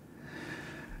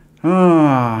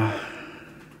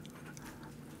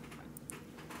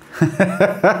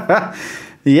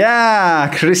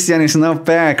 Yeah, Christian is not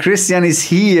bad. Christian is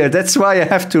here. That's why I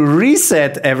have to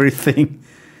reset everything.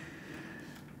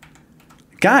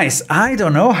 Guys, I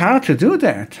don't know how to do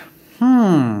that.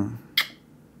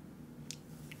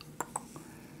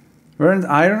 Weren't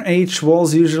Iron Age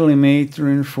walls usually made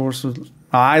reinforced with...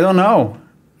 I don't know.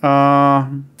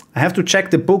 I have to check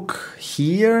the book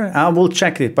here. I will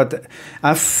check it, but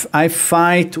I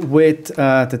fight with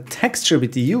the texture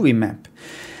with the UV map.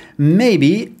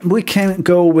 Maybe we can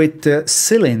go with the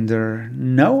cylinder.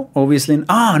 No, obviously.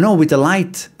 No, with the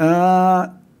light.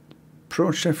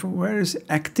 Project, where is it?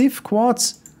 Active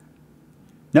quartz?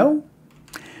 No.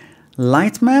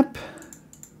 Light map?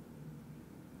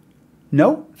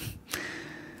 No.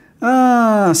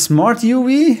 Smart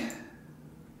UV?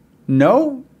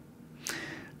 No.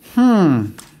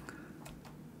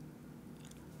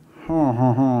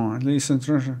 At least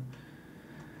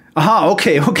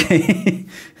okay.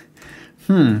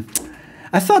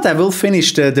 I thought I will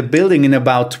finish the building in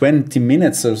about 20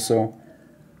 minutes or so.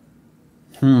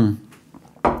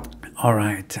 All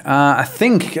right. I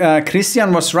think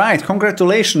Christian was right.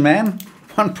 Congratulations, man.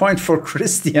 1 point for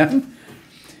Christian.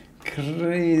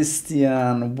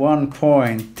 Christian, 1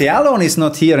 point. Thealon is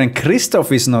not here and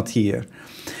Christoph is not here.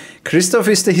 Christoph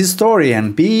is the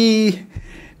historian. Be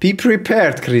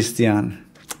prepared, Christian.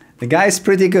 The guy is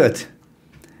pretty good.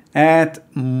 Add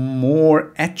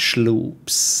more edge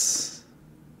loops.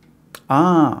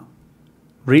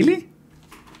 Really?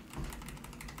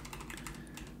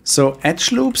 So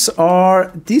edge loops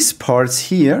are these parts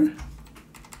here.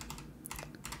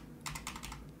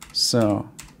 So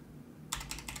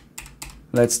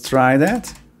let's try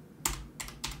that.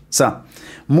 So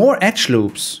more edge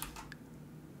loops.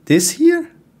 This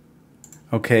here?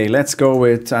 Okay, let's go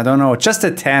with, I don't know, just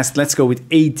a test. Let's go with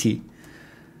 80.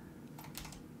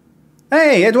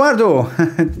 Hey, Eduardo,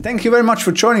 thank you very much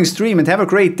for joining stream and have a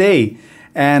great day.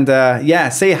 And yeah,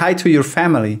 say hi to your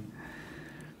family.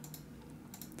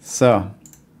 So,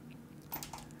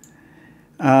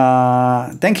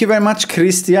 thank you very much,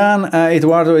 Christian.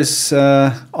 Eduardo is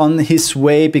on his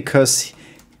way because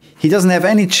he doesn't have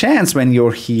any chance when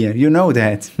you're here. You know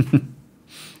that.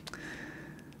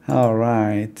 All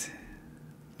right.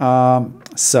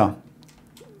 So,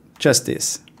 just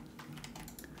this.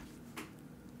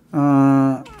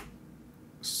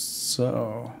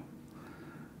 So,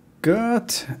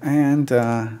 good. And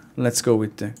let's go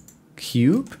with the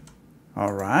cube.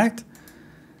 All right.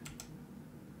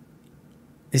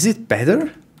 Is it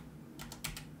better?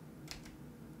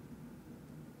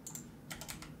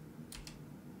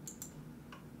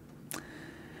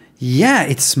 Yeah,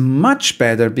 it's much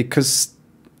better because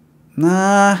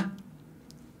the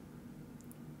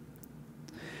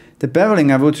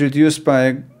beveling I would reduce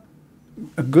by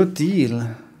a good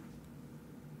deal.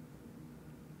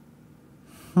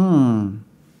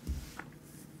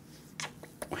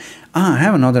 I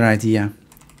have another idea.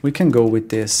 We can go with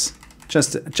this.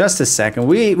 Just a second.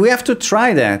 We have to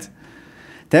try that.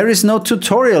 There is no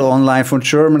tutorial online for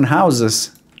German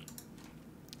houses.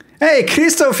 Hey,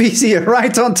 Christoph is here,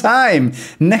 right on time.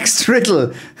 Next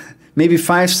riddle. Maybe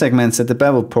 5 segments at the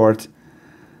bevel port.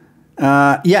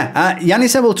 Yeah,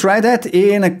 Yanis, I will try that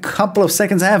in a couple of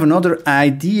seconds. I have another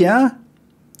idea.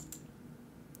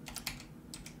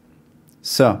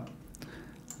 So,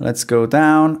 let's go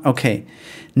down. Okay,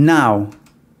 now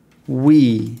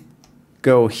we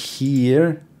go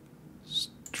here,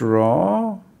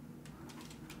 draw.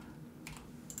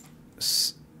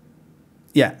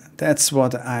 Yeah, that's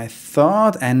what I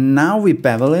thought. And now we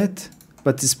bevel it,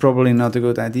 but it's probably not a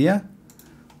good idea.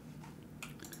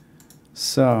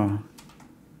 So,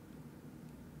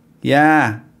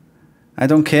 yeah, I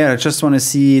don't care. I just want to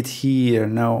see it here.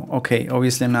 No. Okay,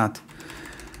 obviously not.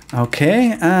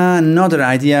 Okay, another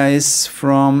idea is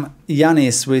from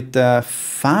Yanis with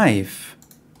 5.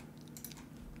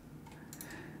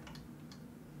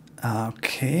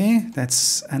 Okay,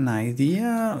 that's an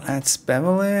idea. Let's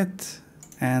bevel it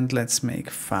and let's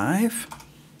make 5.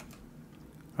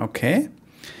 Okay,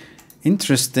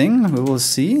 interesting. We will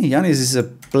see. Yanis is a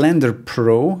Blender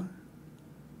pro.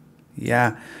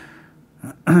 Yeah.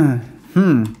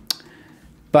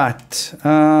 But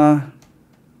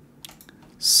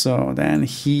so then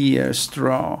here's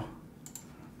draw.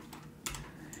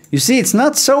 You see, it's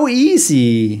not so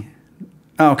easy.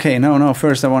 Okay, no,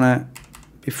 first I want to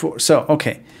before. So,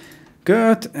 okay,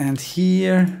 good. And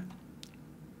here.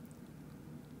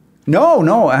 No.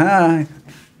 No.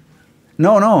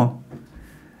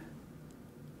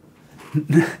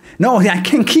 No, I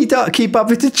can keep up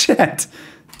with the chat.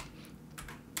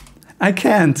 I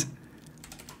can't.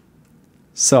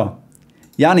 So,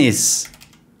 Yanis,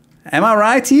 am I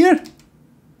right here?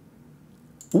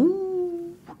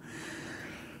 Ooh.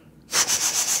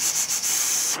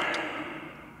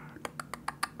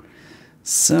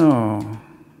 So,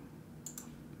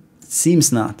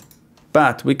 seems not.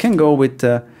 But we can go with,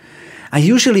 I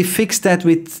usually fix that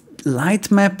with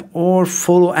light map or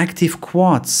follow active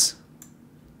quads.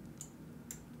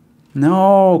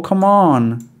 No, come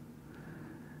on.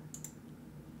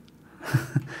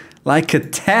 Like a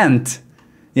tent.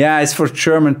 Yeah, it's for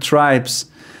German tribes.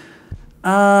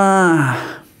 Any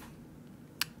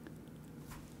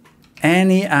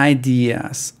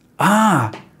ideas?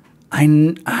 I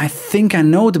think I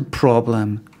know the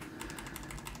problem.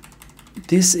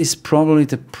 This is probably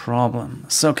the problem.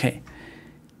 So, okay.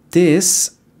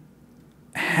 This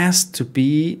has to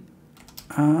be...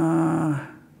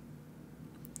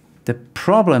 the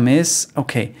problem is...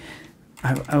 Okay,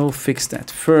 I will fix that.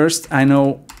 First, I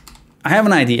have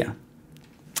an idea.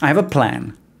 I have a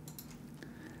plan.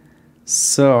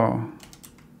 So...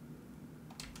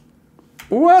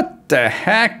 What the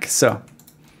heck? So...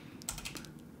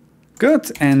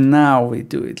 Good, and now we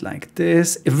do it like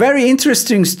this. A very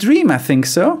interesting stream, I think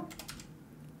so.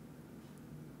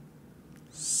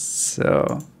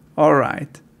 So, all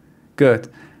right, good.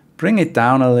 Bring it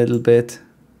down a little bit.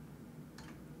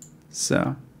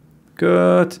 So,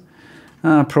 good.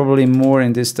 Probably more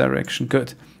in this direction,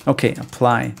 good. Okay,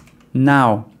 apply.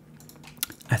 Now,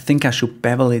 I think I should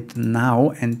bevel it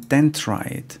now and then try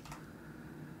it.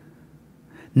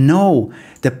 No,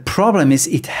 the problem is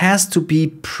it has to be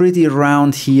pretty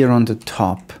round here on the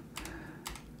top.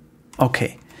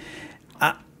 Okay.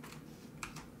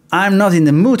 I'm not in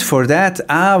the mood for that.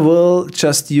 I will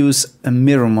just use a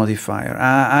mirror modifier.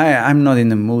 I'm not in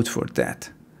the mood for that.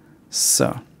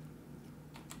 So.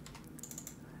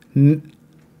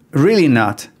 Really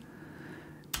not.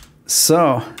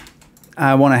 So,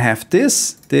 I want to have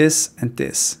this, this, and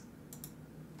this.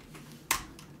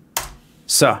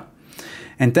 So.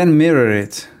 And then mirror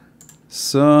it.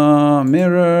 So,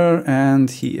 mirror and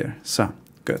here. So,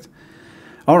 good.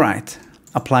 All right.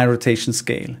 Apply rotation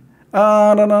scale.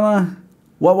 No.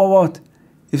 What?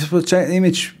 If you check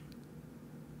image.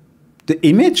 The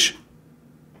image?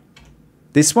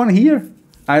 This one here?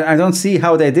 I don't see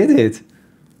how they did it.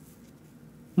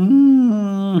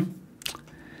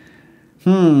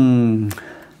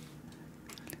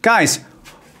 Guys,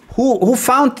 who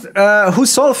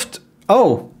solved?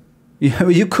 Oh.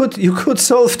 You could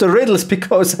solve the riddles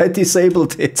because I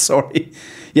disabled it, sorry.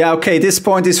 Yeah, okay, this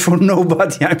point is for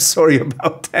nobody, I'm sorry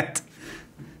about that.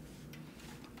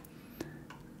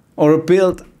 Or a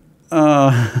build...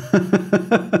 the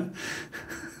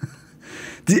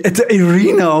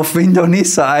arena of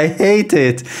Indonesia, I hate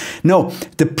it. No,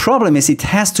 the problem is it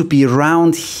has to be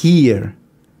around here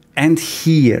and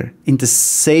here in the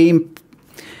same...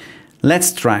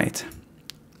 Let's try it.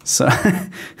 So...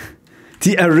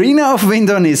 The arena of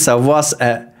Indonesia was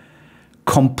a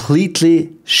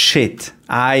completely shit.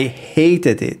 I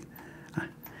hated it.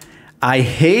 I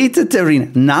hated the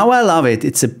arena. Now I love it.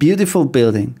 It's a beautiful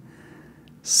building.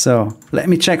 So let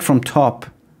me check from top.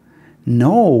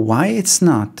 No, why it's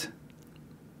not?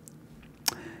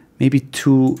 Maybe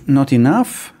not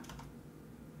enough?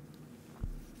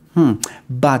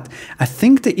 But I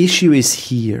think the issue is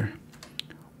here.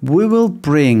 We will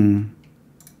bring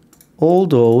all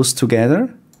those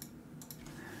together.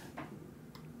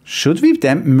 Should we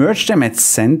then merge them at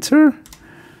center?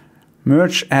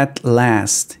 Merge at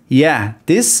last. Yeah,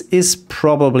 this is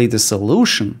probably the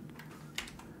solution.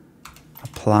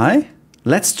 Apply.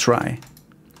 Let's try.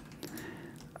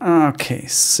 Okay,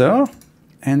 so,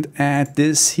 and add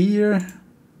this here.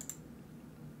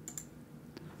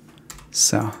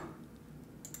 So,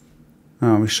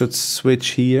 We should switch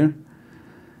here.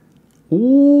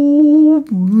 Ooh,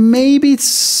 maybe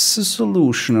it's a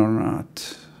solution or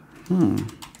not.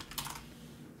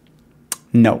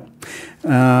 No.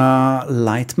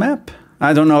 Light map?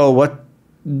 I don't know what.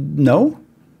 No.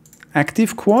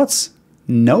 Active quartz?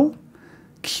 No.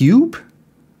 Cube?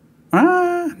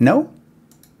 No.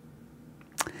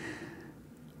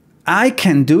 I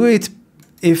can do it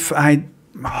if I.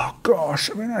 Oh gosh,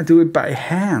 when I do it by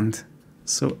hand.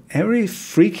 So every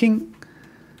freaking.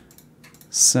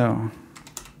 So.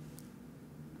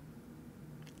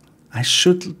 I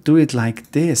should do it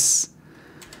like this.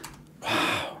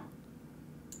 Wow.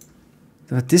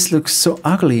 But this looks so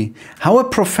ugly. How a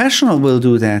professional will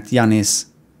do that, Yanis?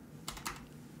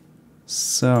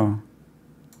 So.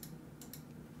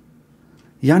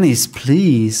 Yanis,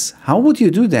 please. How would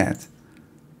you do that?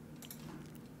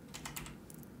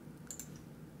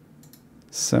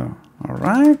 So, all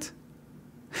right.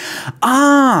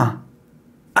 Ah!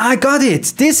 I got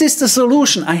it. This is the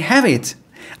solution. I have it.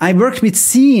 I work with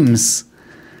seams.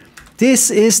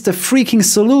 This is the freaking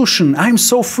solution. I'm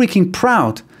so freaking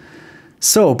proud.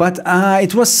 So, but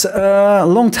it was a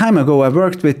long time ago I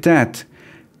worked with that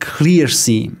clear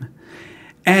seam.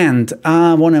 And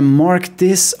I want to mark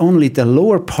this, only the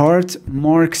lower part,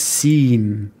 mark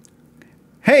seam.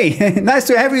 Hey, nice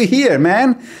to have you here,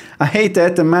 man. I hate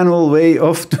that the manual way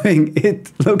of doing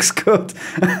it looks good.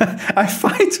 I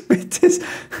fight with this.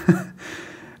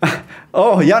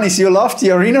 Oh, Yanis, you loved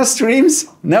the arena streams?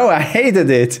 No, I hated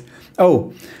it.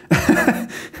 Oh.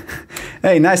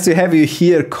 Hey, nice to have you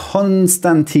here,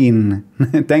 Konstantin.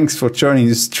 Thanks for joining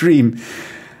the stream.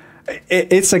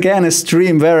 It's again a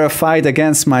stream where I fight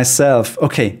against myself.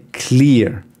 Okay,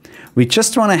 clear. We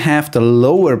just want to have the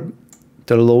lower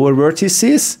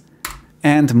vertices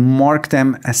and mark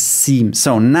them as seam.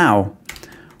 So now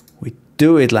we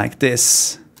do it like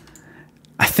this.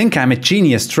 I think I'm a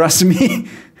genius, trust me.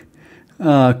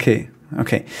 Okay.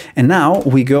 And now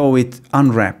we go with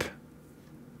unwrap.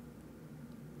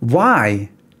 Why?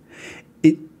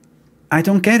 I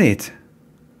don't get it.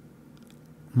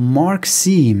 Mark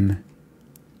seam.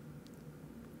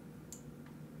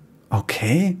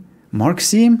 Okay, mark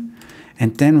seam.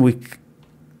 And then we...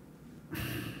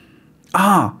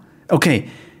 okay.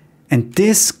 And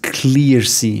this clear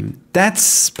seam.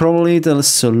 That's probably the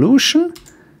solution.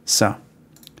 So,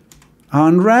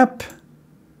 unwrap.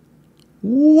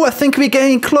 Ooh, I think we're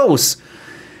getting close.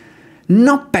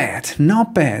 Not bad,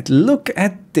 not bad. Look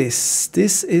at this.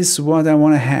 This is what I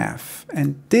want to have.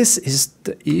 And this is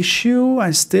the issue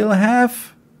I still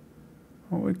have.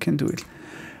 Oh, we can do it.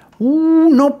 Ooh,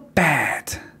 not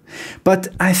bad. But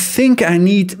I think I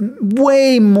need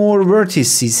way more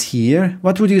vertices here.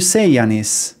 What would you say,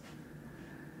 Yanis?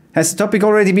 Has the topic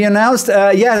already been announced?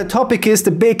 Yeah, the topic is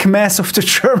the big mess of the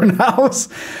German house.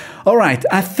 All right,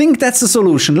 I think that's the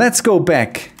solution. Let's go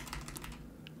back.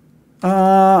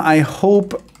 I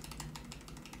hope...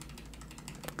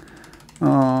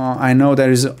 I know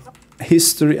there is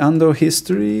history under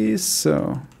history,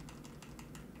 so...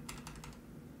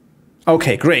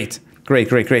 Okay, great.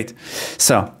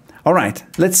 So, all right,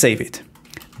 let's save it.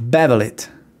 Bevel it.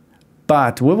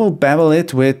 But we will bevel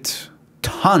it with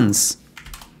tons.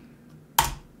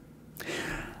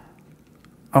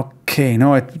 Okay,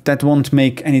 no, that won't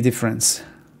make any difference.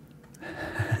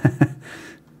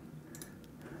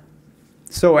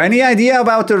 So, any idea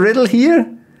about the riddle here?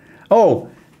 Oh,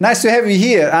 nice to have you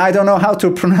here. I don't know how to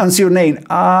pronounce your name.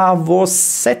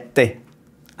 Avosette.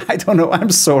 I don't know, I'm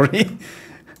sorry.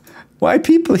 Why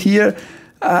people here?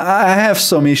 I have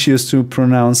some issues to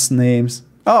pronounce names.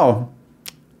 Oh,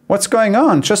 what's going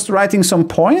on? Just writing some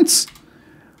points?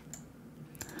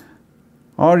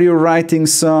 Are you writing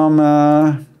some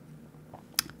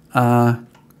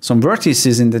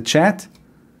vertices in the chat?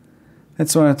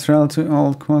 That's why I trail to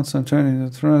all quads. I'm trying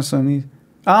to throw some. Need.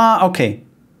 Okay.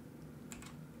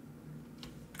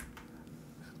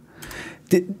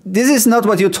 This is not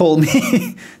what you told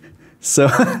me. So,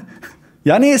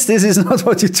 Yanis, this is not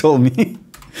what you told me.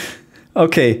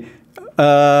 Okay.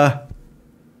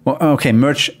 Okay,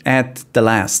 merge at the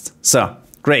last. So,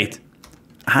 great.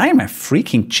 I'm a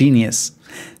freaking genius.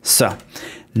 So,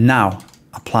 now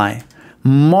apply.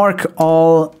 Mark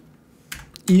all.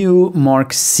 You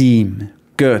mark seam.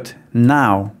 Good.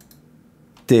 Now,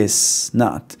 this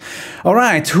not. All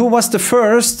right, who was the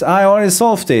first? I already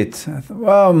solved it.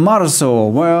 Well, Marzo.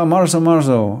 Well, Marzo.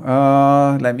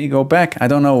 Let me go back. I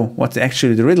don't know what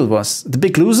actually the riddle was. The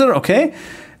big loser, okay.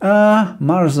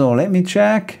 Marzo, let me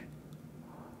check.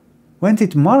 When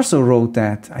did Marzo wrote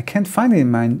that? I can't find it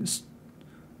in my...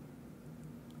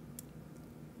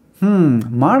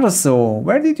 Marzo,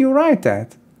 where did you write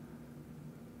that?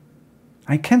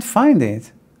 I can't find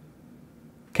it.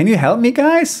 Can you help me,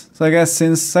 guys? So I guess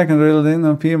since second riddle didn't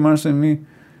appear, Marzo and me.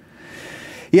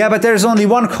 Yeah, but there's only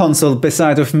one console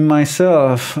beside of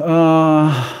myself.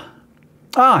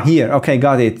 Here. Okay,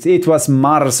 got it. It was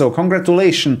Marzo.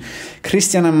 Congratulations,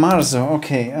 Christian and Marzo.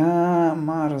 Okay,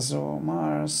 Marzo,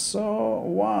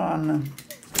 1.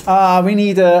 We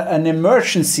need an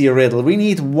emergency riddle. We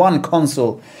need one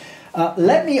console.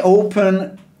 Let me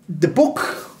open the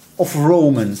book of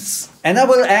Romans, and I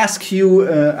will ask you,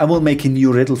 I will make a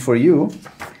new riddle for you.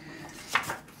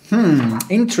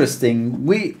 Interesting.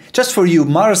 Just for you,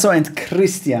 Marzo and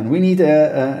Christian, we need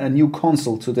a new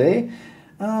console today.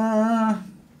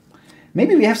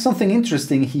 Maybe we have something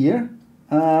interesting here.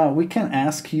 We can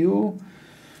ask you.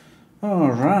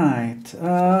 All right.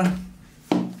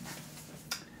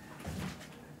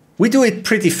 We do it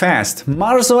pretty fast.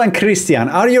 Marzo and Christian,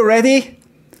 are you ready?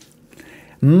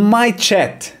 My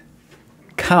chat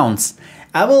counts.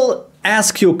 I will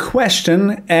ask you a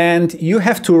question and you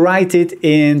have to write it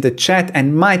in the chat,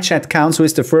 and my chat counts, who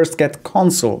is the first get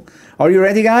console. Are you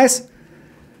ready, guys?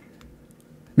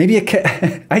 Maybe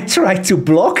I try to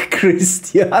block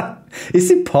Christian. Is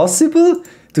it possible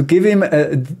to give him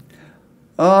a...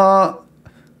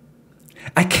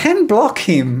 I can block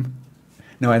him.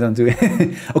 No, I don't do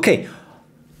it. Okay.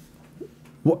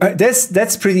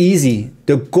 That's pretty easy.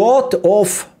 The god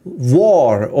of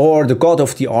war or the god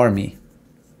of the army.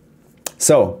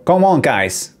 So, come on,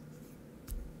 guys.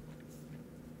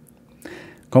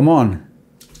 Come on.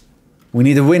 We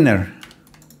need a winner.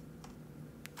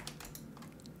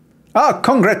 Oh,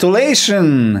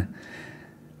 congratulations!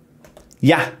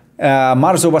 Yeah,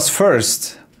 Marzo was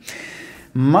first.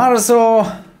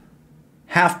 Marzo,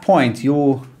 half point.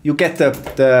 You get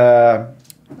the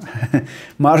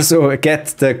Marzo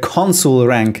get the consul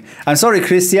rank. I'm sorry,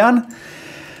 Christian.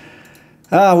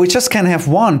 We just can have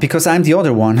one because I'm the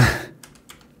other one.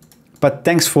 But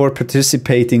thanks for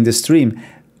participating in the stream.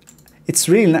 It's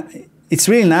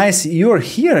really nice you're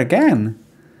here again.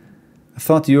 I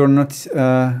thought you're not...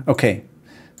 okay,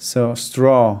 so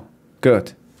straw,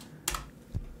 good.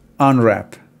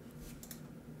 Unwrap.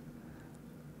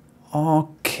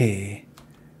 Okay.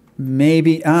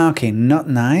 Maybe... okay, not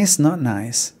nice, not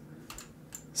nice.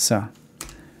 So.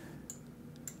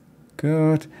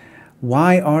 Good.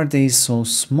 Why are they so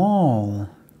small?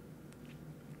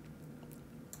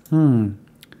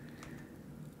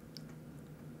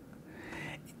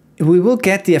 We will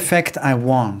get the effect I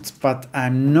want, but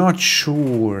I'm not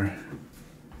sure.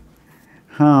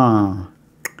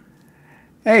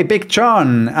 Hey, Big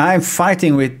John, I'm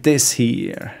fighting with this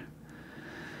here.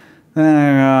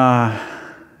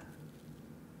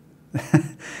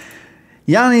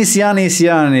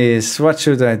 Yanis, what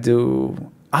should I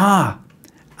do?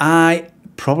 I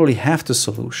probably have the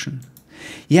solution.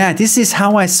 Yeah, this is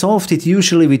how I solved it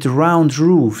usually with round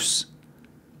roofs.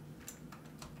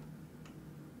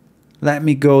 Let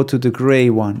me go to the gray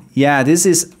one. Yeah, this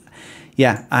is...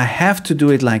 yeah, I have to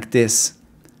do it like this.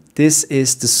 This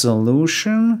is the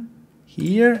solution.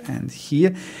 Here and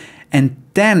here. And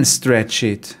then stretch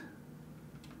it.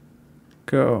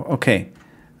 Go. Okay.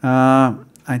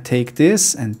 I take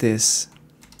this and this.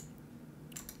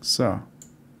 So.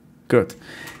 Good.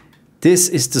 This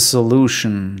is the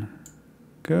solution.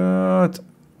 Good.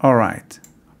 All right.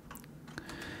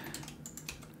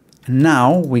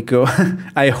 Now we go.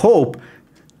 I hope.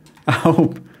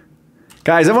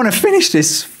 Guys, I want to finish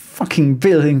this fucking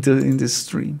building in this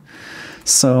stream.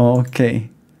 So,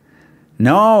 okay.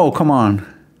 No, come on.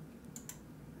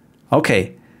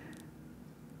 Okay.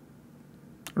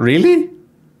 Really?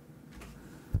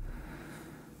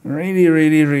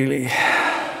 Really?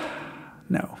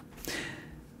 No.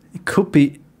 It could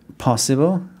be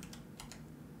possible.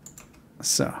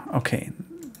 So, okay.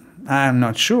 I'm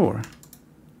not sure.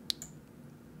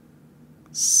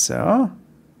 So,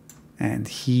 and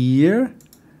here,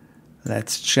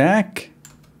 let's check.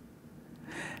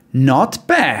 Not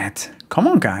bad. Come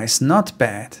on, guys, not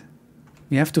bad.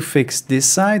 We have to fix this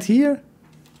side here.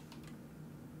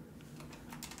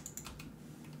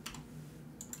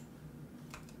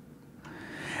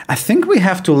 I think we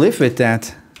have to live with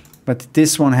that, but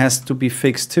this one has to be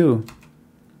fixed too.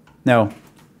 No.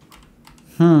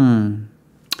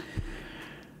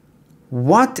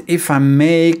 What if I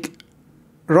make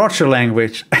Roger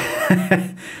language?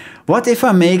 What if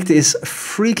I make this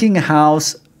freaking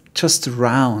house just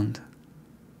round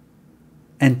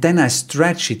and then I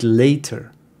stretch it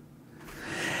later?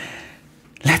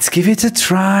 Let's give it a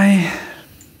try.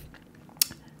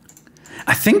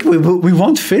 I think we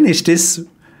won't finish this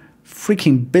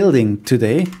freaking building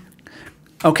today.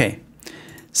 Okay,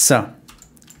 so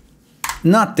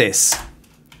not this.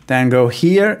 then go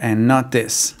here and not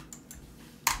this.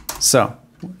 So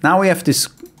now we have this,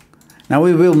 now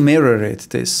we will mirror it,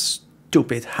 this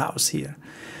stupid house here.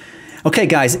 Okay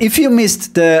guys, if you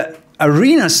missed the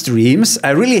arena streams, I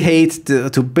really hate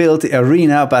to build the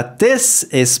arena, but this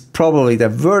is probably the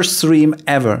worst stream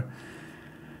ever.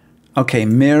 Okay,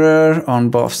 mirror on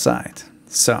both sides.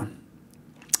 So,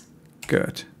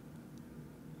 good.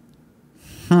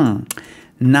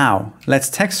 Now, let's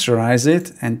texturize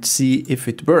it and see if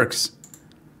it works.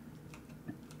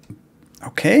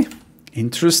 Okay,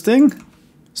 interesting.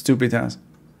 Stupid house.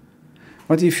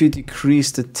 What if you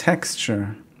decrease the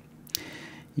texture?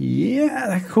 Yeah,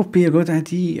 that could be a good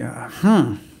idea.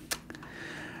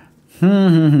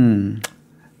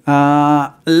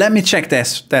 Let me check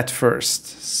that first.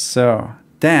 So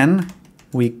then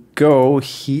we go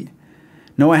here.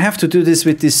 No, I have to do this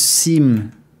with this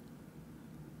seam.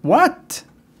 What?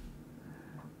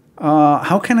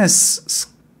 How can I?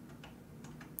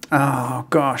 Oh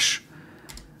gosh.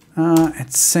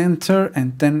 At center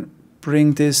and then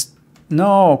bring this.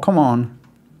 No, come on.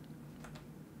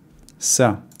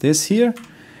 So this here,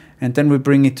 and then we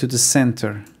bring it to the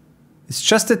center. It's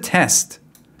just a test.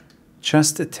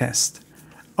 Just a test.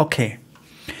 Okay.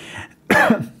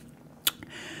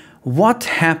 What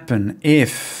happens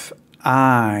if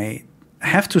I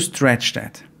have to stretch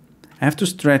that? I have to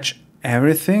stretch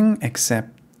everything except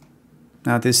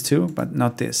now this too, but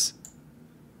not this.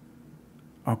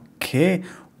 Okay.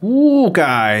 Ooh,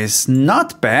 guys,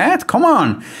 not bad. Come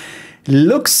on.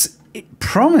 Looks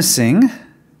promising.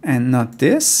 And not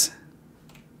this,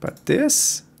 but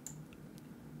this.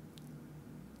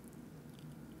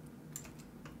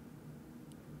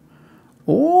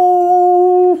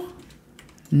 Oh,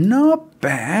 not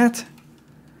bad.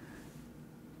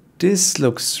 This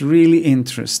looks really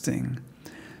interesting.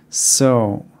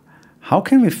 So, how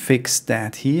can we fix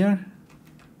that here?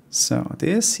 So,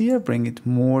 this here, bring it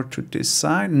more to this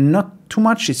side. Not too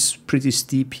much, it's pretty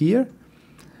steep here.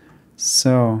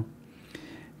 So,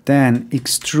 then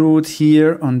extrude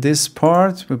here on this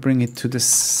part, we bring it to the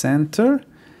center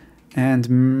and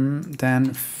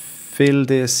then fill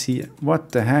this here.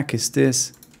 What the heck is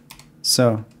this?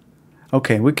 So,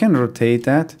 okay, we can rotate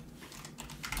that.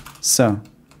 So,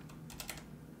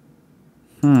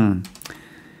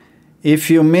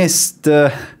 if you missed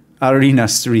the arena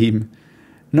stream,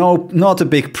 no, not a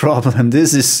big problem.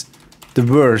 This is the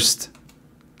worst.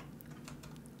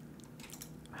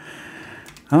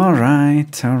 All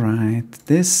right,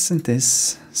 this and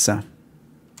this, so.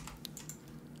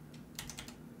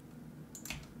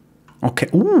 Okay,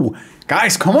 ooh,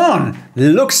 guys, come on,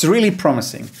 looks really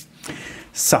promising.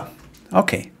 So,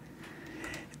 okay.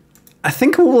 I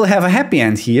think we will have a happy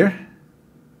end here.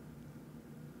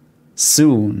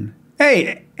 Soon.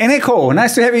 Hey, Eneko,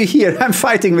 nice to have you here. I'm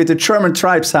fighting with the German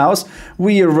Tribehouse.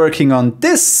 We are working on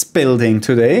this building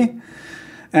today.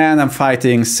 And I'm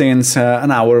fighting since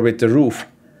an hour with the roof.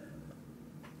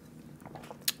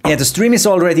 Yeah, the stream is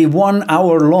already 1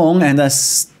 hour long and I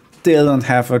still don't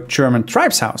have a German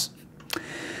Tribehouse.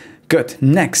 Good.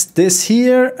 Next, this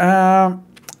here,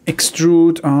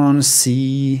 extrude on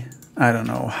C, I don't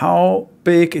know how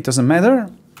big, it doesn't matter.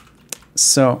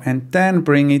 So, and then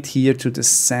bring it here to the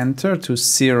center to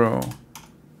 0.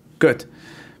 Good.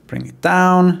 Bring it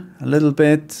down a little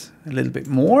bit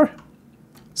more.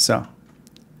 So,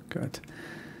 good.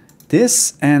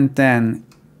 This and then,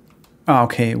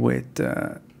 okay, with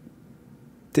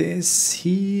this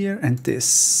here and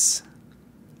this.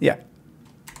 Yeah.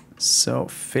 So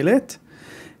fill it.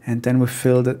 And then we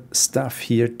fill the stuff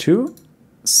here too.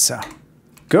 So,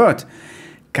 good.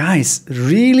 Guys,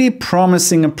 really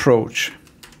promising approach.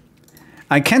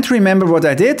 I can't remember what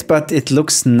I did, but it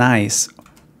looks nice.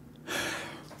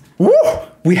 Woo!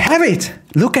 We have it!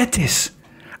 Look at this.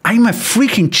 I'm a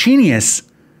freaking genius.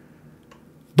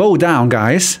 Bow down,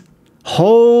 guys.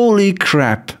 Holy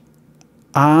crap.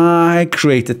 I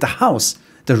created the house,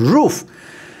 the roof.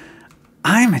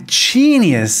 I'm a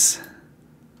genius.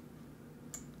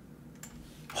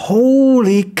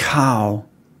 Holy cow.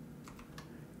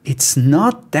 It's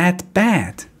not that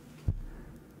bad.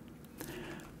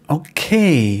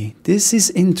 Okay, this is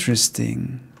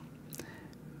interesting.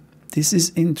 This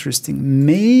is interesting.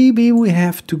 Maybe we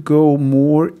have to go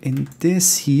more in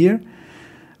this here.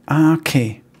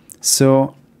 Okay,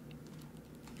 so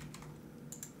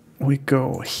we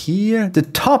go here. The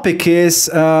topic is,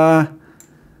 oh,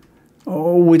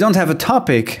 we don't have a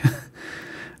topic.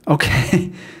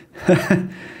 Okay.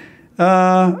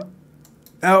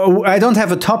 I don't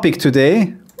have a topic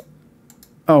today.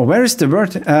 Oh, where is the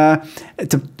word? The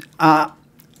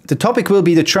topic will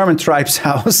be the German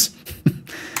Tribehouse.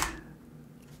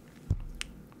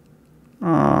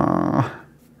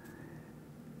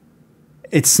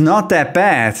 It's not that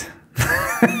bad.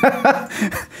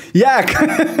 Yeah,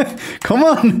 come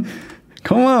on.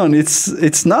 Come on,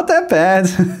 it's not that bad.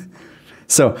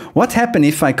 So what happened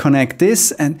if I connect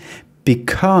this and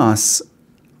because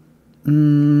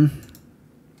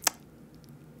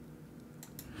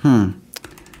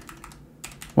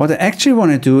what I actually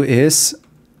want to do is,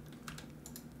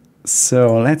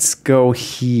 so let's go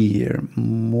here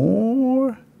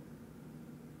more.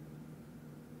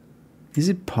 Is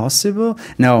it possible?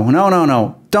 No, no, no,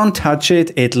 no. Don't touch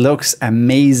it. It looks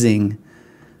amazing.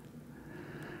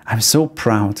 I'm so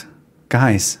proud.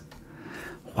 Guys,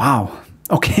 wow.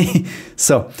 Okay,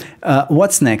 so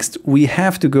what's next? We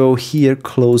have to go here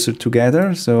closer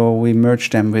together. So we merge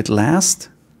them with last.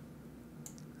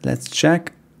 Let's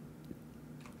check.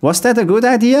 Was that a good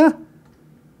idea?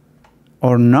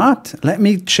 Or not? Let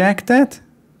me check that.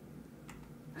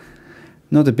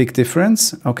 Not a big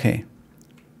difference. Okay.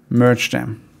 Merge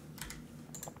them.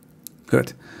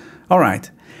 Good. All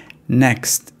right.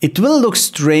 Next. It will look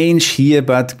strange here,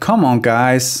 but come on,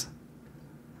 guys.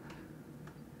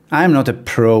 I'm not a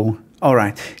pro. All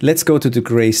right. Let's go to the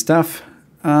gray stuff.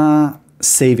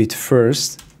 Save it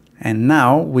first. And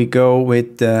now we go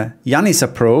with Yanni's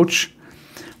approach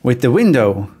with the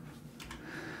window.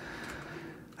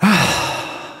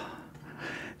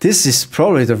 This is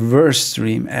probably the worst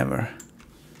stream ever.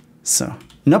 So,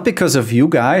 not because of you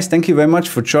guys. Thank you very much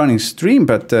for joining stream,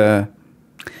 but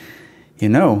you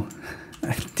know,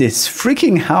 this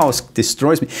freaking house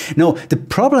destroys me. No, the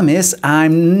problem is I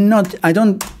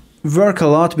don't work a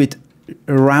lot with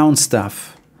round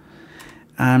stuff.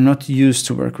 I'm not used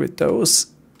to work with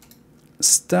those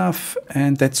stuff,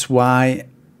 and that's why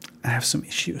I have some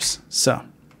issues. So,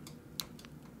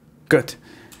 good.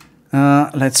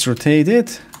 Let's rotate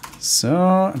it.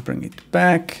 So, bring it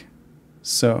back.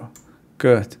 So,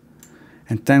 good.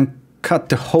 And then cut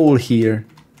the hole here.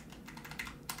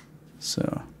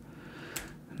 So,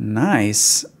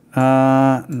 nice.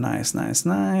 Nice, nice,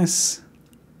 nice.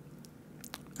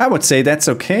 I would say that's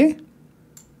okay.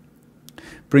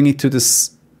 Bring it to the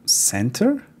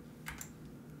center.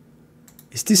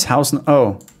 Is this house?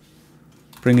 Oh,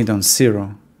 bring it on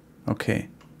 0. Okay.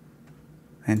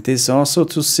 And this also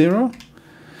to 0.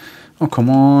 Oh,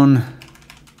 come on.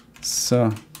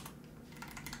 So,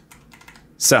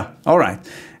 all right.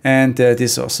 And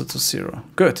this also to 0.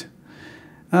 Good.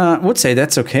 Would say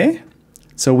that's okay.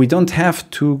 So we don't have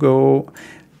to go.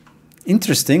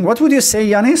 Interesting. What would you say,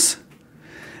 Yannis?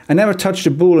 I never touched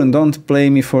the bull and don't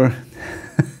blame me for.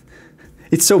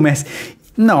 It's so messy.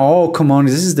 No, come on.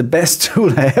 This is the best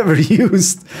tool I ever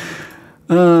used.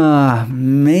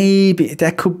 Maybe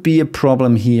that could be a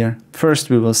problem here. First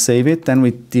we will save it, then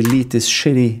we delete this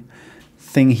shitty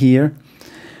thing here.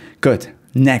 Good.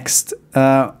 Next,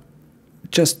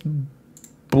 just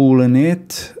boolean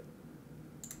it.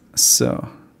 So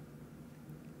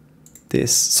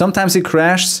this. Sometimes it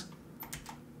crashes.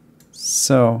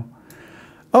 So,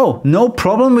 oh, no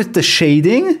problem with the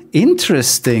shading.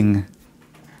 Interesting.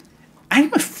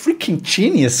 I'm a freaking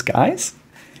genius, guys.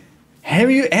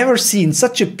 Have you ever seen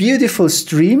such a beautiful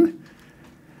stream?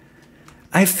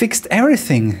 I fixed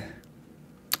everything.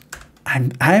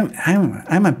 I'm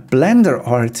a Blender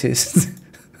artist.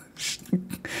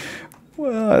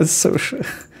 Well, it's so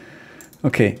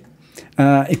okay.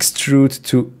 Extrude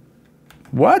to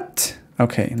what?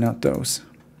 Okay, not those.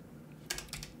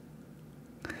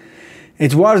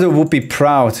 Eduardo would be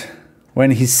proud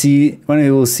when he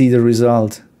will see the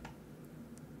result.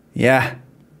 Yeah.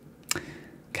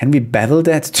 Can we bevel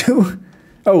that too?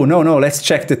 Oh, no, no, let's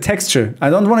check the texture. I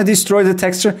don't want to destroy the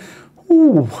texture.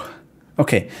 Ooh.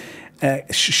 Okay.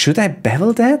 Should I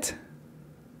bevel that?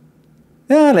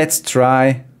 Yeah, let's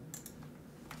try.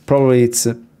 Probably it's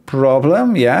a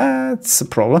problem. Yeah, it's a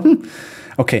problem.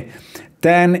 Okay.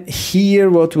 Then here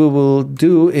what we will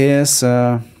do is...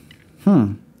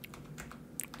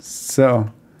 So,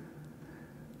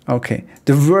 okay.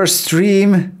 The worst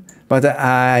stream, but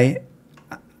I'm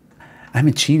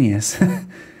a genius.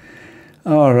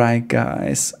 All right,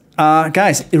 guys.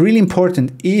 Guys, really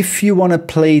important. If you want to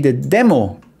play the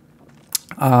demo,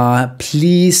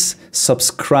 please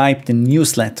subscribe the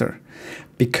newsletter,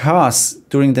 because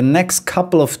during the next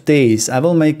couple of days, I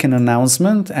will make an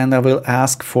announcement and I will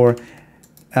ask for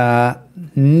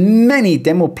many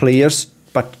demo players,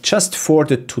 but just for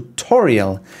the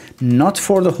tutorial, not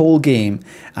for the whole game.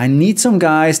 I need some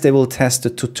guys that will test the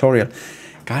tutorial.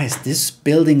 Guys, this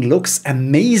building looks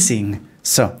amazing.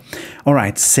 So, all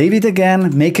right, save it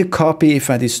again, make a copy if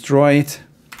I destroy it.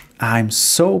 I'm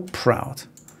so proud.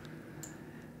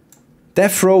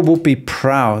 Death Row would be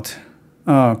proud.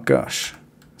 Oh gosh.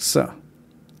 So,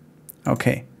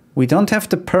 okay. We don't have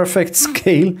the perfect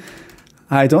scale.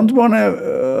 I don't want to...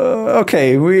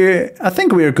 okay, I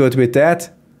think we're good with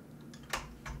that.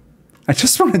 I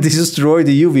just want to destroy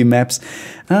the UV maps.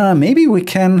 Maybe we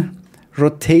can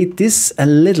rotate this a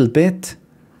little bit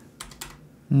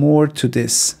more to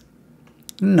this.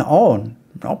 No,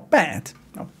 not bad.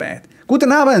 Not bad.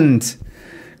 Guten Abend.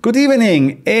 Good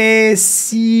evening.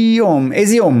 Esiom.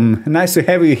 Nice to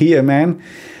have you here, man.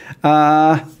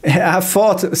 I've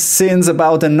fought since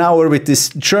about an hour with this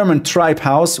German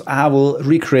Tribehouse. I will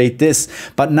recreate this,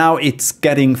 but now it's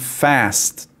getting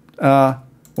fast.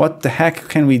 What the heck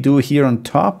can we do here on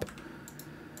top?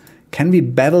 Can we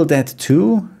bevel that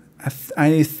too?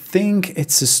 I think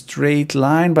it's a straight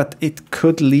line, but it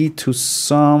could lead to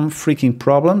some freaking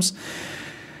problems.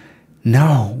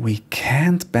 No, we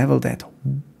can't bevel that.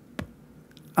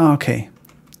 Okay.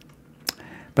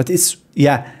 But it's,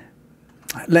 yeah.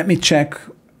 Let me check.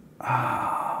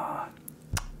 I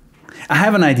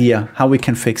have an idea how we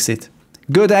can fix it.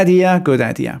 Good idea, good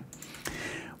idea.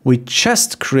 We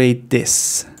just create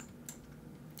this.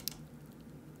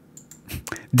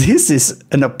 This is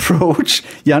an approach.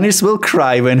 Yanis will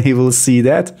cry when he will see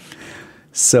that.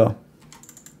 So,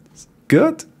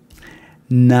 good.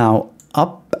 Now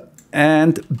up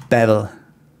and bevel.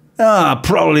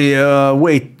 Probably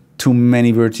way too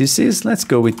many vertices. Let's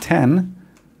go with 10.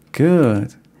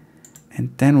 Good.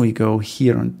 And then we go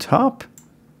here on top.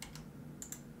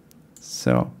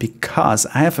 So, because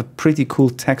I have a pretty cool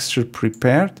texture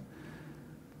prepared.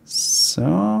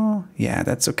 So, yeah,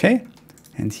 that's okay.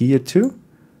 And here too.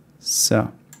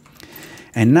 So,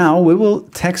 and now we will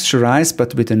texturize,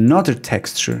 but with another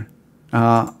texture.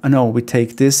 No, we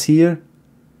take this here.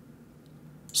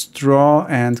 Straw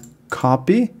and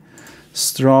copy.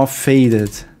 Straw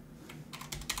faded.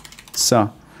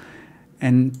 So,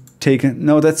 and take it.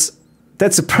 No, that's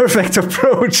a perfect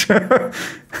approach.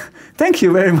 Thank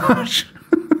you very much.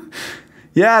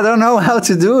 Yeah, I don't know how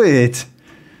to do it.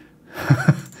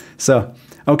 So,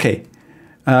 okay.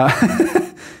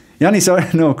 Yanni, sorry,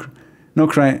 no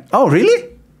crying. Oh, really?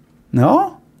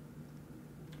 No?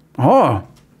 Oh.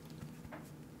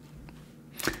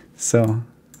 So,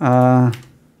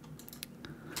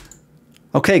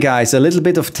 okay, guys, a little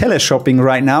bit of teleshopping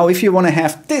right now. If you want to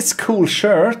have this cool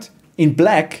shirt in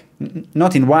black,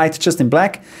 not in white, just in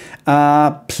black,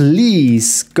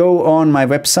 please go on my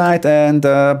website and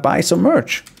buy some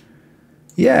merch.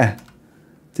 Yeah,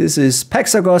 this is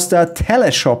PAX Augusta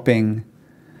teleshopping.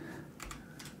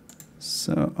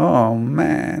 So, oh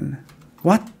man,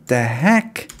 what the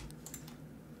heck?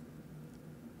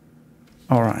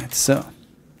 All right, so,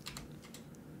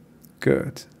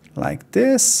 good, like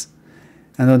this.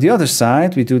 And on the other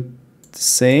side, we do the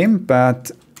same,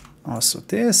 but also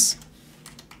this.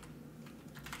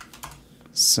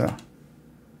 So,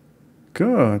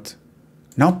 good.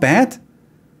 Not bad?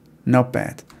 Not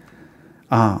bad.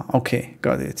 Okay,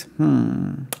 got it.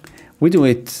 We do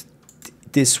it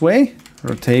this way,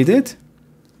 rotate it,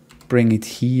 bring it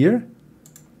here,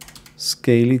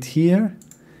 scale it here,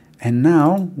 and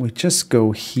now we just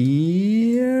go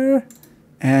here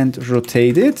and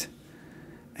rotate it,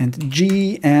 and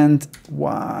G and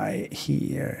Y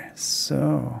here.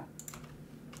 So,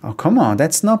 oh, come on,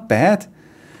 that's not bad.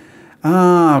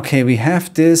 Okay, we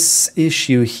have this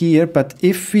issue here, but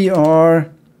if we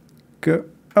are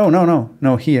oh,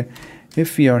 no, here.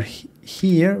 If we are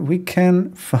here, we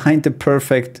can find the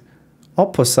perfect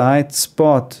opposite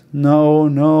spot.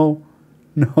 No.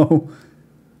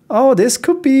 Oh, this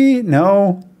could be,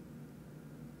 no.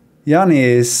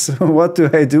 Yanis, what do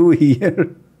I do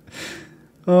here?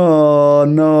 Oh,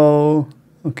 no.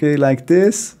 Okay, like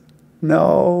this.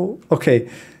 No. Okay,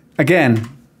 again.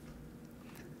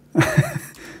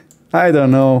 I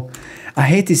don't know. I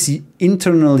hate this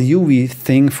internal UV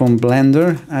thing from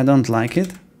Blender. I don't like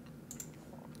it.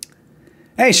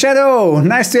 Hey, Shadow!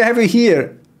 Nice to have you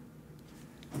here.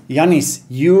 Yanis,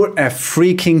 you're a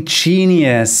freaking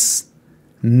genius.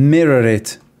 Mirror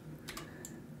it.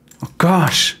 Oh,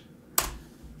 gosh.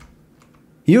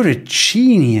 You're a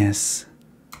genius.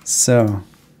 So,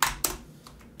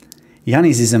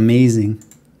 Yanis is amazing.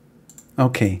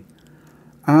 Okay.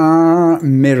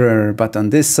 Mirror, but on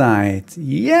this side.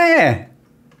 Yeah!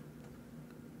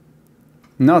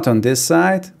 Not on this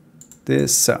side.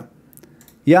 This. So.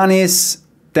 Yanis,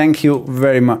 thank you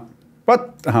very much.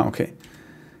 What? Okay.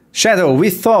 Shadow, we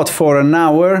thought for an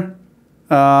hour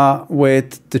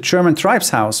with the German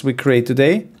Tribehouse we create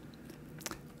today.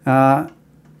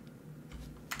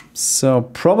 So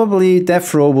probably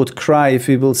Defro would cry if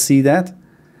we will see that.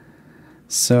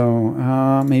 So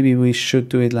maybe we should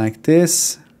do it like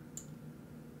this.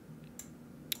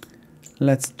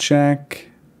 Let's check.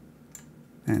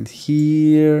 And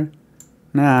here.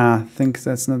 Nah, I think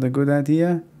that's not a good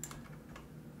idea.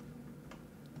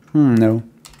 No.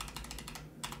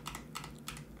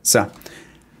 So,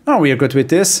 oh, we are good with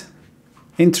this.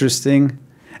 Interesting.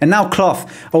 And now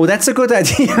cloth. Oh, that's a good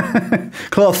idea.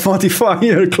 Cloth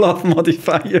modifier, cloth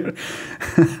modifier.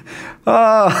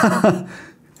 Oh.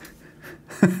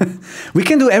 We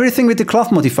can do everything with the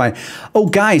cloth modifier. Oh,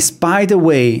 guys, by the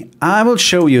way, I will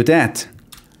show you that.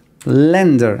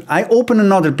 Blender. I open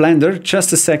another Blender,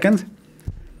 just a second.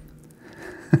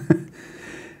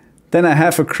 Then I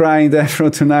have a crying Afro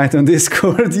tonight on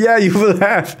Discord. Yeah, you will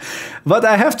have. But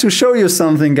I have to show you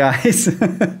something, guys.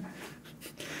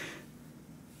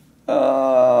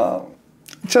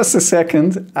 Just a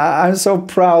second. I'm so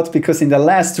proud because in the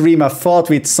last stream I thought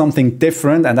with something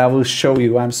different and I will show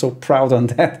you. I'm so proud on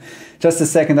that. Just a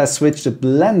second, I switched the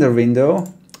Blender window.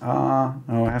 Oh,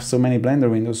 I have so many Blender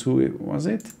windows. Who was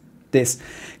it? This.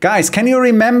 Guys, can you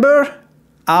remember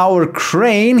our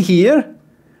crane here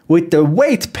with the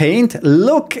weight paint?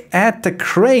 Look at the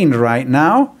crane right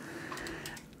now.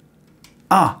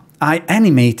 Ah, I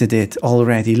animated it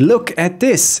already. Look at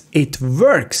this. It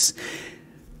works.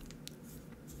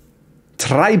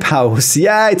 Tribehouse.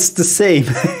 Yeah, it's the same.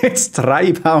 It's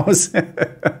Tribehouse.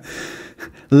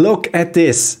 Look at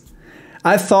this.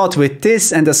 I thought with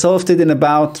this and I solved it in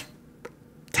about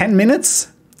 10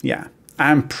 minutes. Yeah,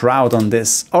 I'm proud on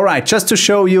this. All right, just to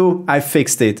show you, I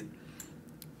fixed it.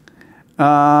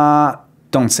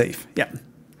 Don't save. Yeah.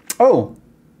 Oh,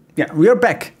 yeah, we are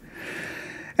back.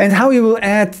 And how you will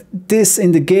add this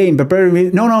in the game?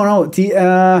 No.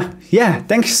 Yeah,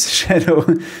 thanks, Shadow.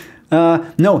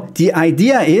 No, the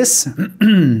idea is,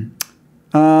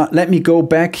 let me go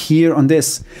back here on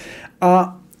this.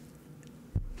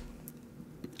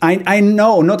 I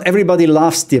know not everybody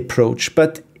loves the approach,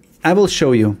 but I will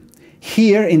show you.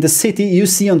 Here in the city, you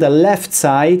see on the left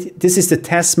side, this is the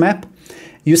test map.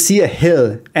 You see a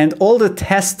hill, and all the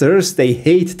testers, they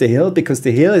hate the hill because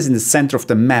the hill is in the center of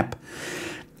the map.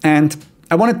 And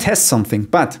I want to test something,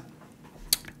 but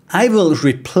I will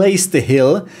replace the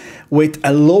hill with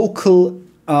a local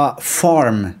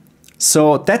farm.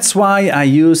 So that's why I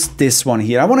use this one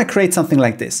here. I want to create something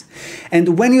like this.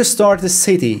 And when you start the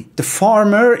city, the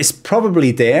farmer is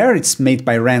probably there. It's made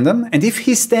by random. And if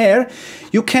he's there,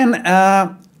 you can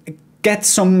get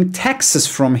some taxes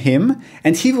from him,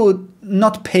 and he will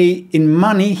not pay in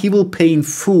money, he will pay in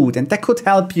food. And that could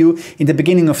help you in the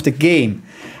beginning of the game.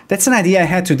 That's an idea I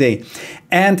had today.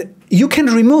 And you can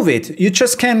remove it. You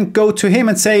just can go to him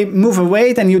and say, move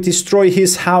away, then you destroy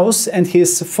his house and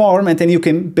his farm, and then you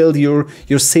can build your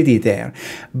city there.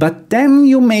 But then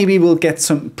you maybe will get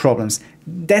some problems.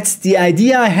 That's the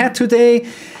idea I had today.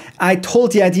 I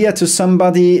told the idea to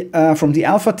somebody from the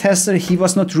alpha tester. He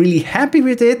was not really happy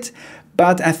with it,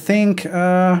 but I think...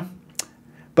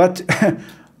 but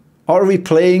are we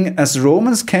playing as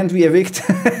Romans? Can't we evict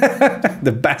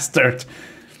the bastard?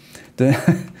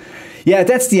 Yeah,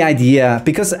 that's the idea,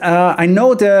 because I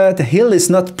know the hill is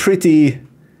not pretty.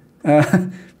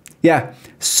 Yeah,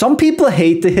 some people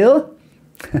hate the hill.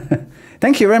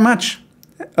 Thank you very much.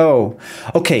 Oh,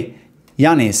 okay.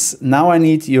 Yanis, now I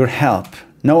need your help.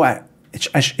 No,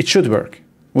 it should work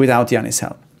without Yanis'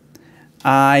 help.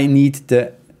 I need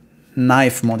the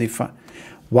knife modifier.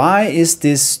 Why is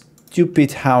this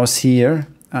stupid house here?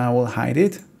 I will hide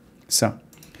it. So.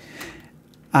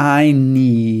 I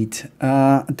need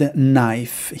the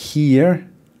knife here.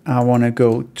 I want to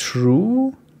go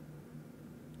through.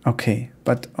 Okay,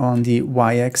 but on the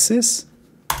y-axis.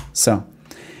 So,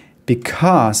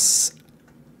 because...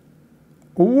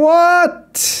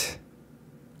 What?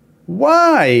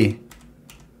 Why?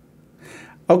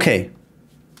 Okay.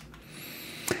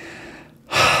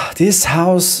 This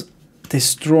house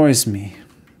destroys me.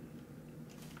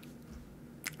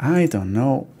 I don't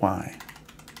know why.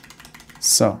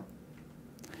 So,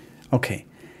 okay,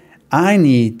 I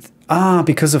need,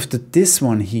 because of this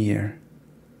one here.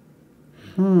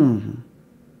 Do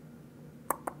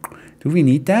we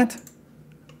need that?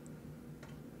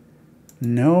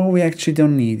 No, we actually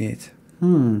don't need it.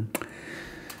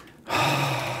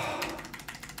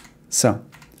 So,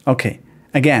 okay,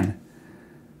 again,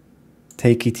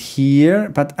 take it here,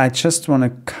 but I just want to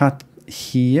cut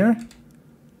here.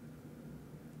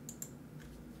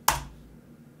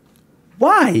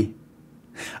 Why?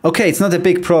 Okay, it's not a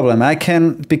big problem. I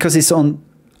can, because it's on,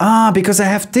 because I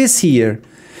have this here.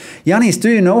 Yanis, do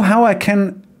you know how I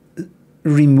can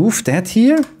remove that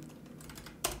here?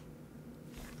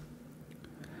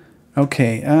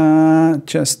 Okay,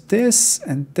 just this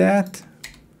and that.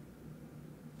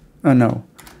 Oh no,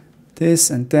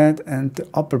 this and that and the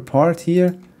upper part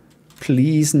here.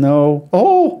 Please, no.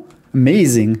 Oh,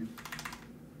 amazing.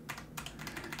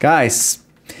 Guys,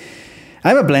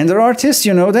 I'm a Blender artist,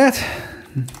 you know that?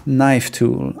 Knife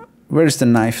tool. Where's the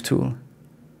knife tool?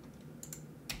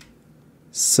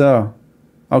 So,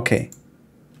 okay.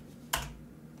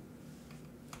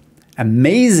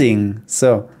 Amazing.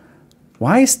 So,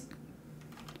 what's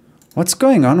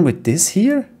going on with this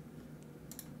here?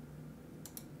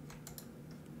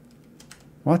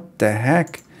 What the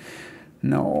heck?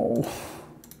 No.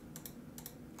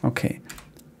 Okay.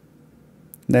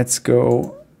 Let's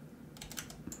go.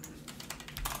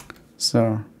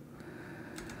 So.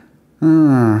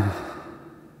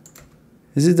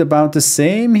 Is it about the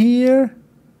same here?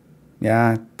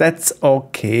 Yeah, that's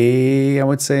okay, I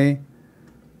would say.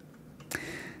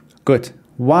 Good.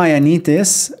 Why I need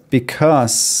this?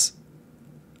 Because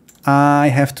I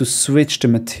have to switch the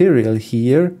material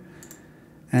here.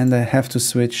 And I have to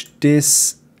switch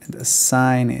this and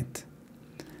assign it.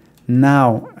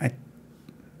 Now,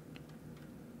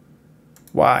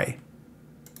 why?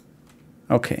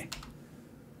 Okay.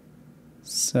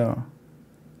 So,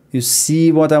 you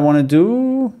see what I want to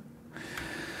do?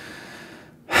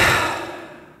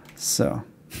 So,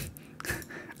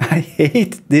 I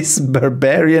hate this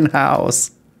barbarian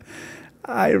house.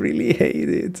 I really hate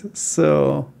it.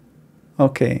 So,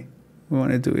 okay, we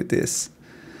want to do it this.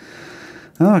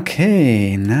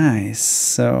 Okay, nice.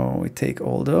 So we take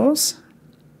all those.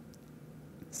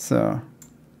 So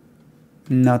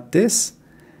not this.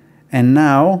 And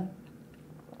now,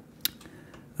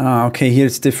 okay, here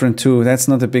it's different too. That's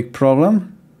not a big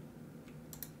problem.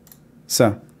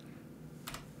 So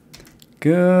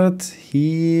good,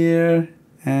 here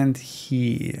and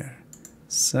here.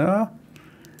 So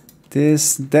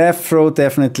this death row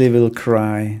definitely will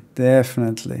cry.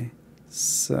 Definitely.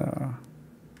 So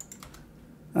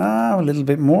a little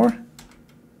bit more.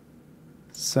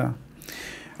 So,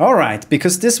 all right,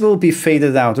 because this will be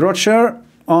faded out. Roger,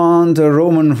 on the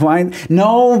Roman wine.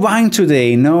 No wine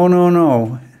today. No, no,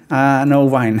 no. No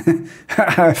wine.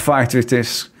 I fight with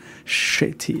this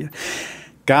shit here.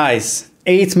 Guys,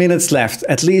 8 minutes left.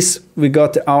 At least we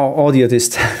got our audio this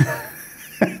time.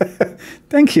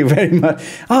 Thank you very much.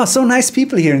 Oh, so nice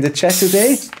people here in the chat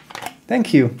today.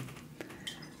 Thank you.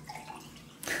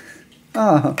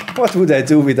 Oh, what would I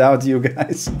do without you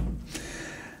guys?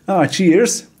 Oh,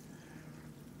 cheers.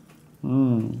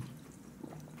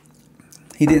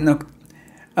 He did not.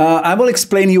 I will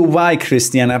explain you why,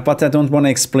 Christiana, but I don't want to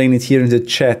explain it here in the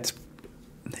chat.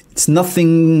 It's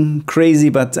nothing crazy,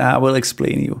 but I will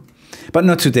explain you. But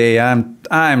not today.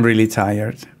 I'm really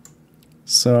tired.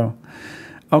 So,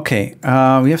 okay,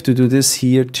 we have to do this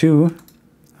here too,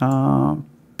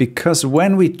 because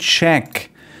when we check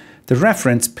the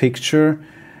reference picture,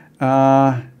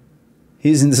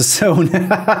 he's in the zone.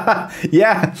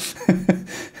 Yeah.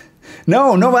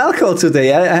 No alcohol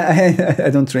today. I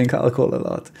don't drink alcohol a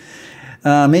lot.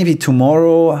 Maybe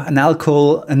tomorrow a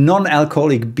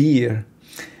non-alcoholic beer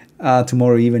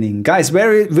tomorrow evening. Guys,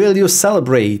 where will you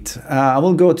celebrate? I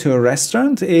will go to a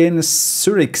restaurant in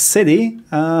Zurich City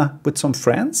with some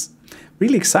friends.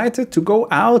 Really excited to go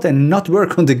out and not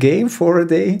work on the game for a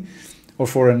day or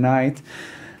for a night.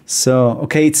 So,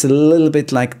 okay, it's a little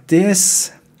bit like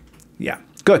this. Yeah,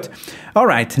 good. All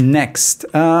right, next,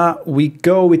 we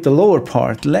go with the lower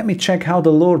part. Let me check how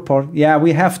the lower part, yeah,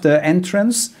 we have the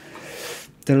entrance.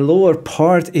 The lower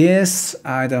part is,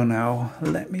 I don't know.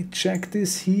 Let me check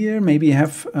this here. Maybe I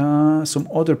have some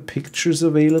other pictures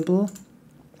available,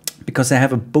 because I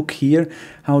have a book here,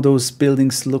 how those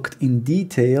buildings looked in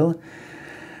detail.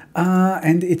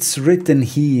 And it's written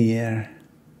here.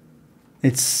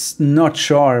 It's not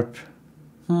sharp.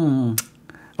 All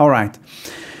right.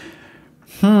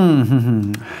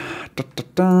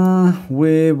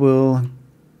 We will.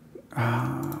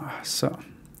 So,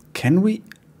 can we?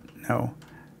 No.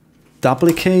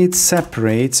 Duplicate,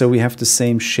 separate. So we have the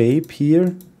same shape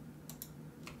here.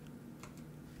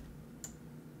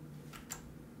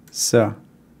 So,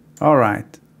 all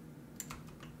right.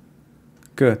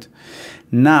 Good.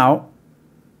 Now.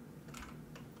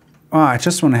 Oh, I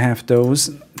just want to have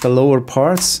those, the lower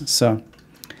parts. So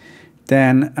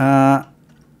then,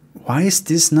 why is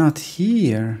this not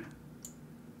here?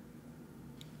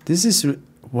 This is,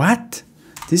 what?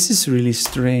 This is really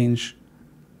strange.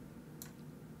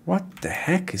 What the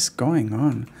heck is going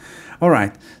on? All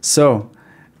right, so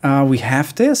we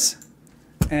have this.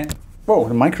 And, whoa,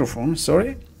 the microphone,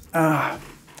 sorry.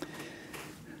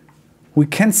 We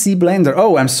can't see Blender.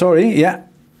 Oh, I'm sorry, yeah.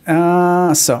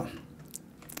 So.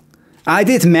 I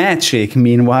did magic,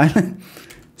 meanwhile.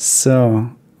 So,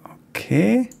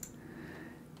 okay.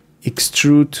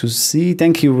 extrude to see.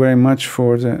 Thank you very much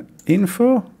for the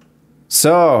info.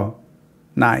 So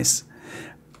nice.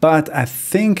 But I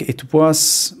think it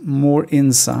was more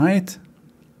inside.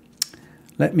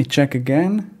 Let me check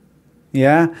again.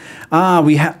 Yeah.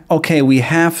 We have, okay, we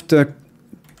have the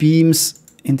beams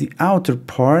in the outer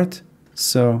part.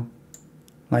 So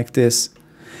like this.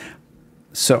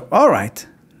 So, all right.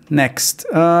 Next.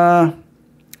 I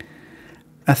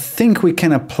think we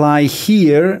can apply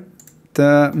here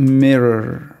the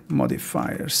mirror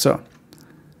modifier. So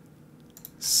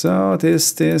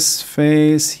this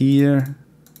face here,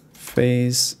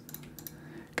 face.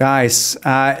 Guys,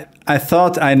 I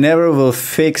thought I never will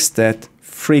fix that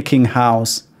freaking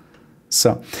house.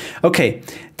 So, okay,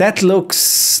 that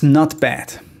looks not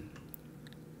bad.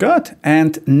 Good.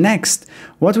 And next,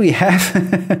 what we have,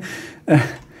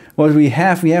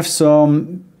 we have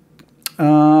some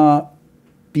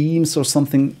beams or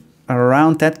something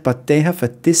around that, but they have a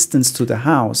distance to the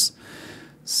house.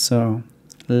 So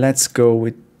let's go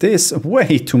with this.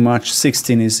 Way too much.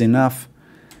 16 is enough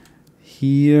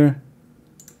here,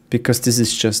 because this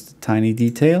is just a tiny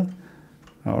detail.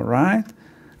 All right.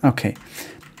 Okay.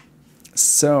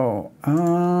 So,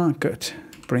 good.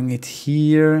 Bring it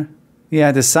here.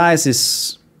 Yeah, the size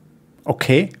is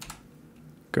okay.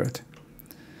 Good.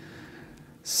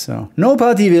 So,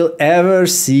 nobody will ever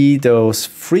see those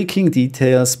freaking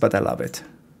details, but I love it.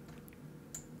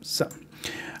 So,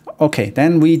 okay,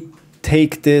 then we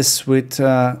take this with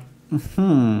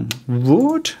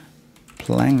wood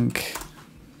plank.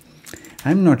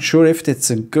 I'm not sure if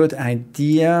that's a good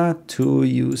idea to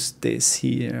use this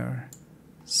here.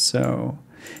 So,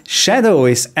 Shadow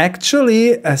is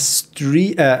actually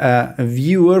a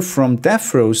viewer from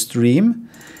Defro stream.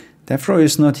 Defro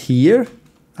is not here,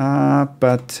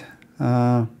 but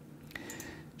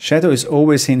Shadow is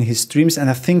always in his streams, and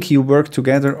I think you work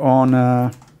together on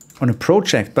a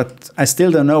project, but I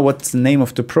still don't know what the name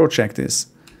of the project is.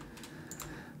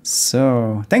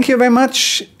 So, thank you very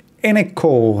much,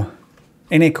 Eneko.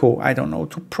 Eneko, I don't know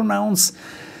to pronounce.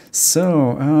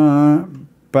 So,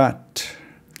 but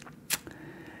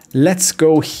let's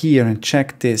go here and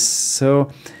check this. So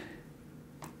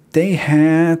they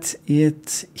had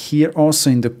it here also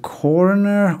in the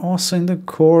corner,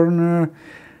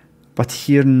 but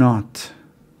here not.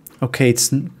 Okay,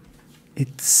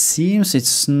 it seems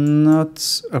it's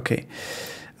not. Okay,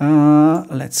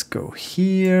 let's go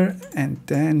here and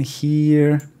then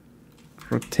here,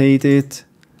 rotate it.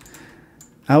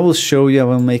 I will show you, I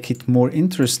will make it more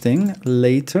interesting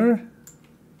later.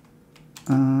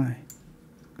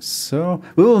 So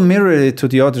we will mirror it to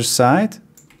the other side.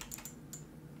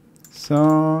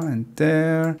 So, and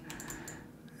there,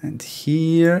 and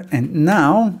here, and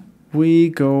now we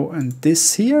go and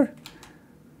this here.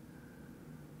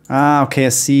 Okay, I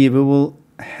see, we will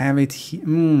have it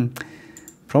here.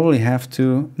 Probably have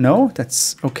to, no,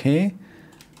 that's okay.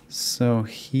 So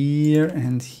here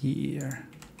and here.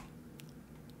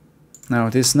 Now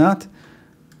this not,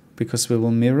 because we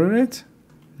will mirror it.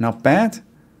 Not bad,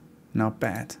 not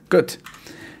bad. Good.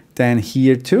 Then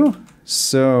here too.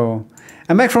 So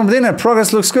I'm back from dinner.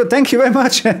 Progress looks good. Thank you very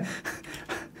much.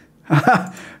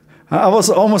 I was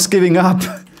almost giving up.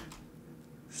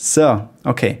 So,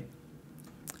 okay.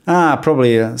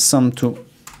 Probably some too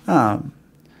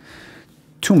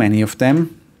many of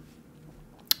them.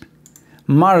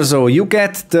 Marzo, you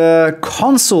get the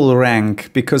consul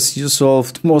rank because you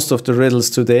solved most of the riddles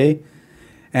today.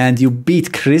 And you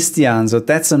beat Christian, so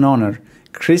that's an honor.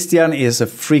 Christian is a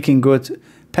freaking good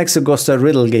PAX Augusta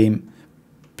riddle game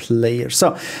player.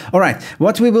 So, all right,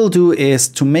 what we will do is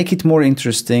to make it more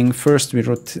interesting. First, we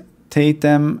rotate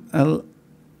them a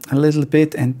little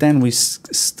bit, and then we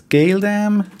scale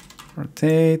them.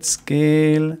 Rotate,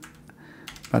 scale,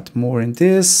 but more in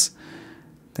this.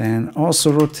 Then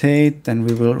also rotate. Then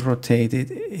we will rotate it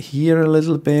here a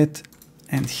little bit,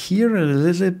 and here a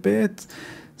little bit.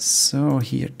 So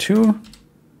here too.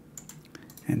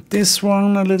 And this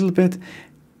one a little bit.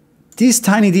 These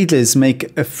tiny details make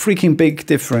a freaking big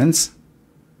difference.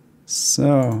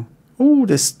 So, oh,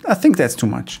 this, I think that's too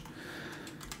much.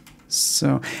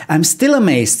 So, I'm still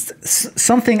amazed.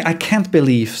 Something I can't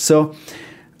believe. So,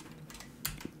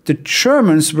 the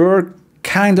Germans were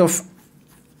kind of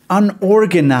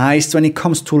unorganized when it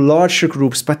comes to larger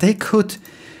groups, but they could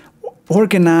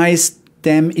organize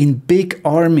them in big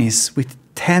armies with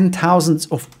 10,000s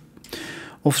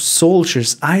of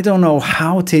soldiers. I don't know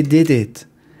how they did it.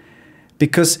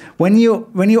 Because when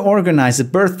you organize a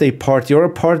birthday party or a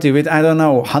party with, I don't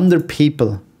know, 100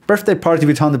 people, birthday party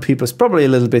with 100 people is probably a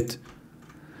little bit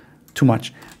too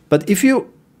much. But if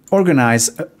you organize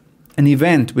an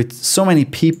event with so many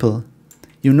people,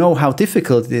 you know how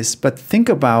difficult it is. But think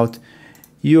about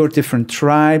your different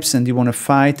tribes and you want to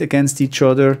fight against each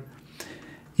other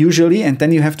usually, and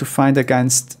then you have to fight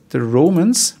against the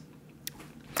Romans.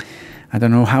 I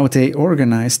don't know how they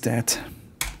organized that.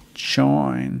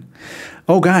 Join.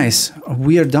 Oh guys,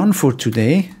 we are done for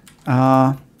today.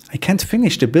 I can't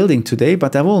finish the building today,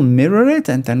 but I will mirror it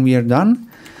and then we are done.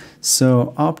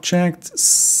 So object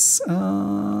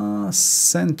center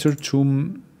to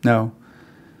no.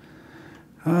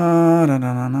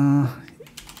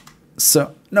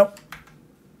 So no.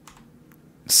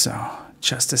 So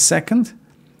just a second.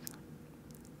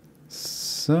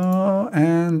 So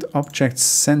and object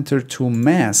center to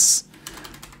mass.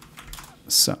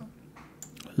 So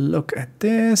look at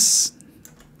this.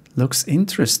 Looks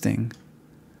interesting.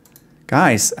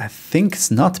 Guys, I think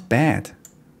it's not bad.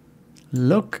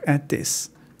 Look at this.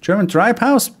 German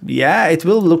Tribehouse? Yeah, it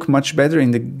will look much better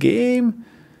in the game.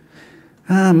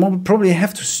 Probably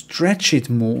have to stretch it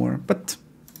more, but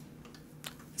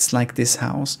it's like this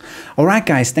house. Alright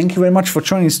guys, thank you very much for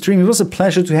joining the stream. It was a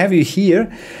pleasure to have you here.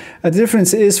 The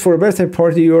difference is for a birthday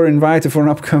party you're invited for an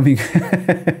upcoming...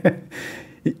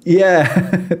 Yeah,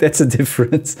 that's a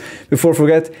difference. Before I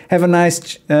forget, have a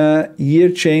nice year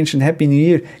change and Happy New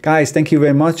Year. Guys, thank you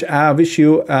very much. I wish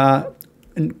you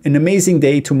an amazing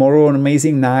day tomorrow, an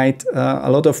amazing night,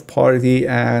 a lot of party,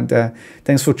 and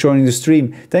thanks for joining the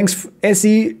stream. Thanks,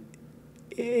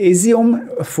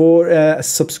 Esium, for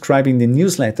subscribing the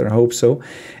newsletter. I hope so.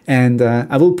 And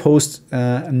I will post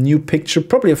a new picture,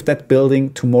 probably of that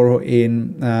building tomorrow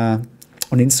on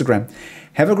Instagram.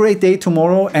 Have a great day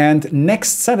tomorrow, and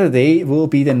next Saturday will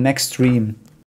be the next stream.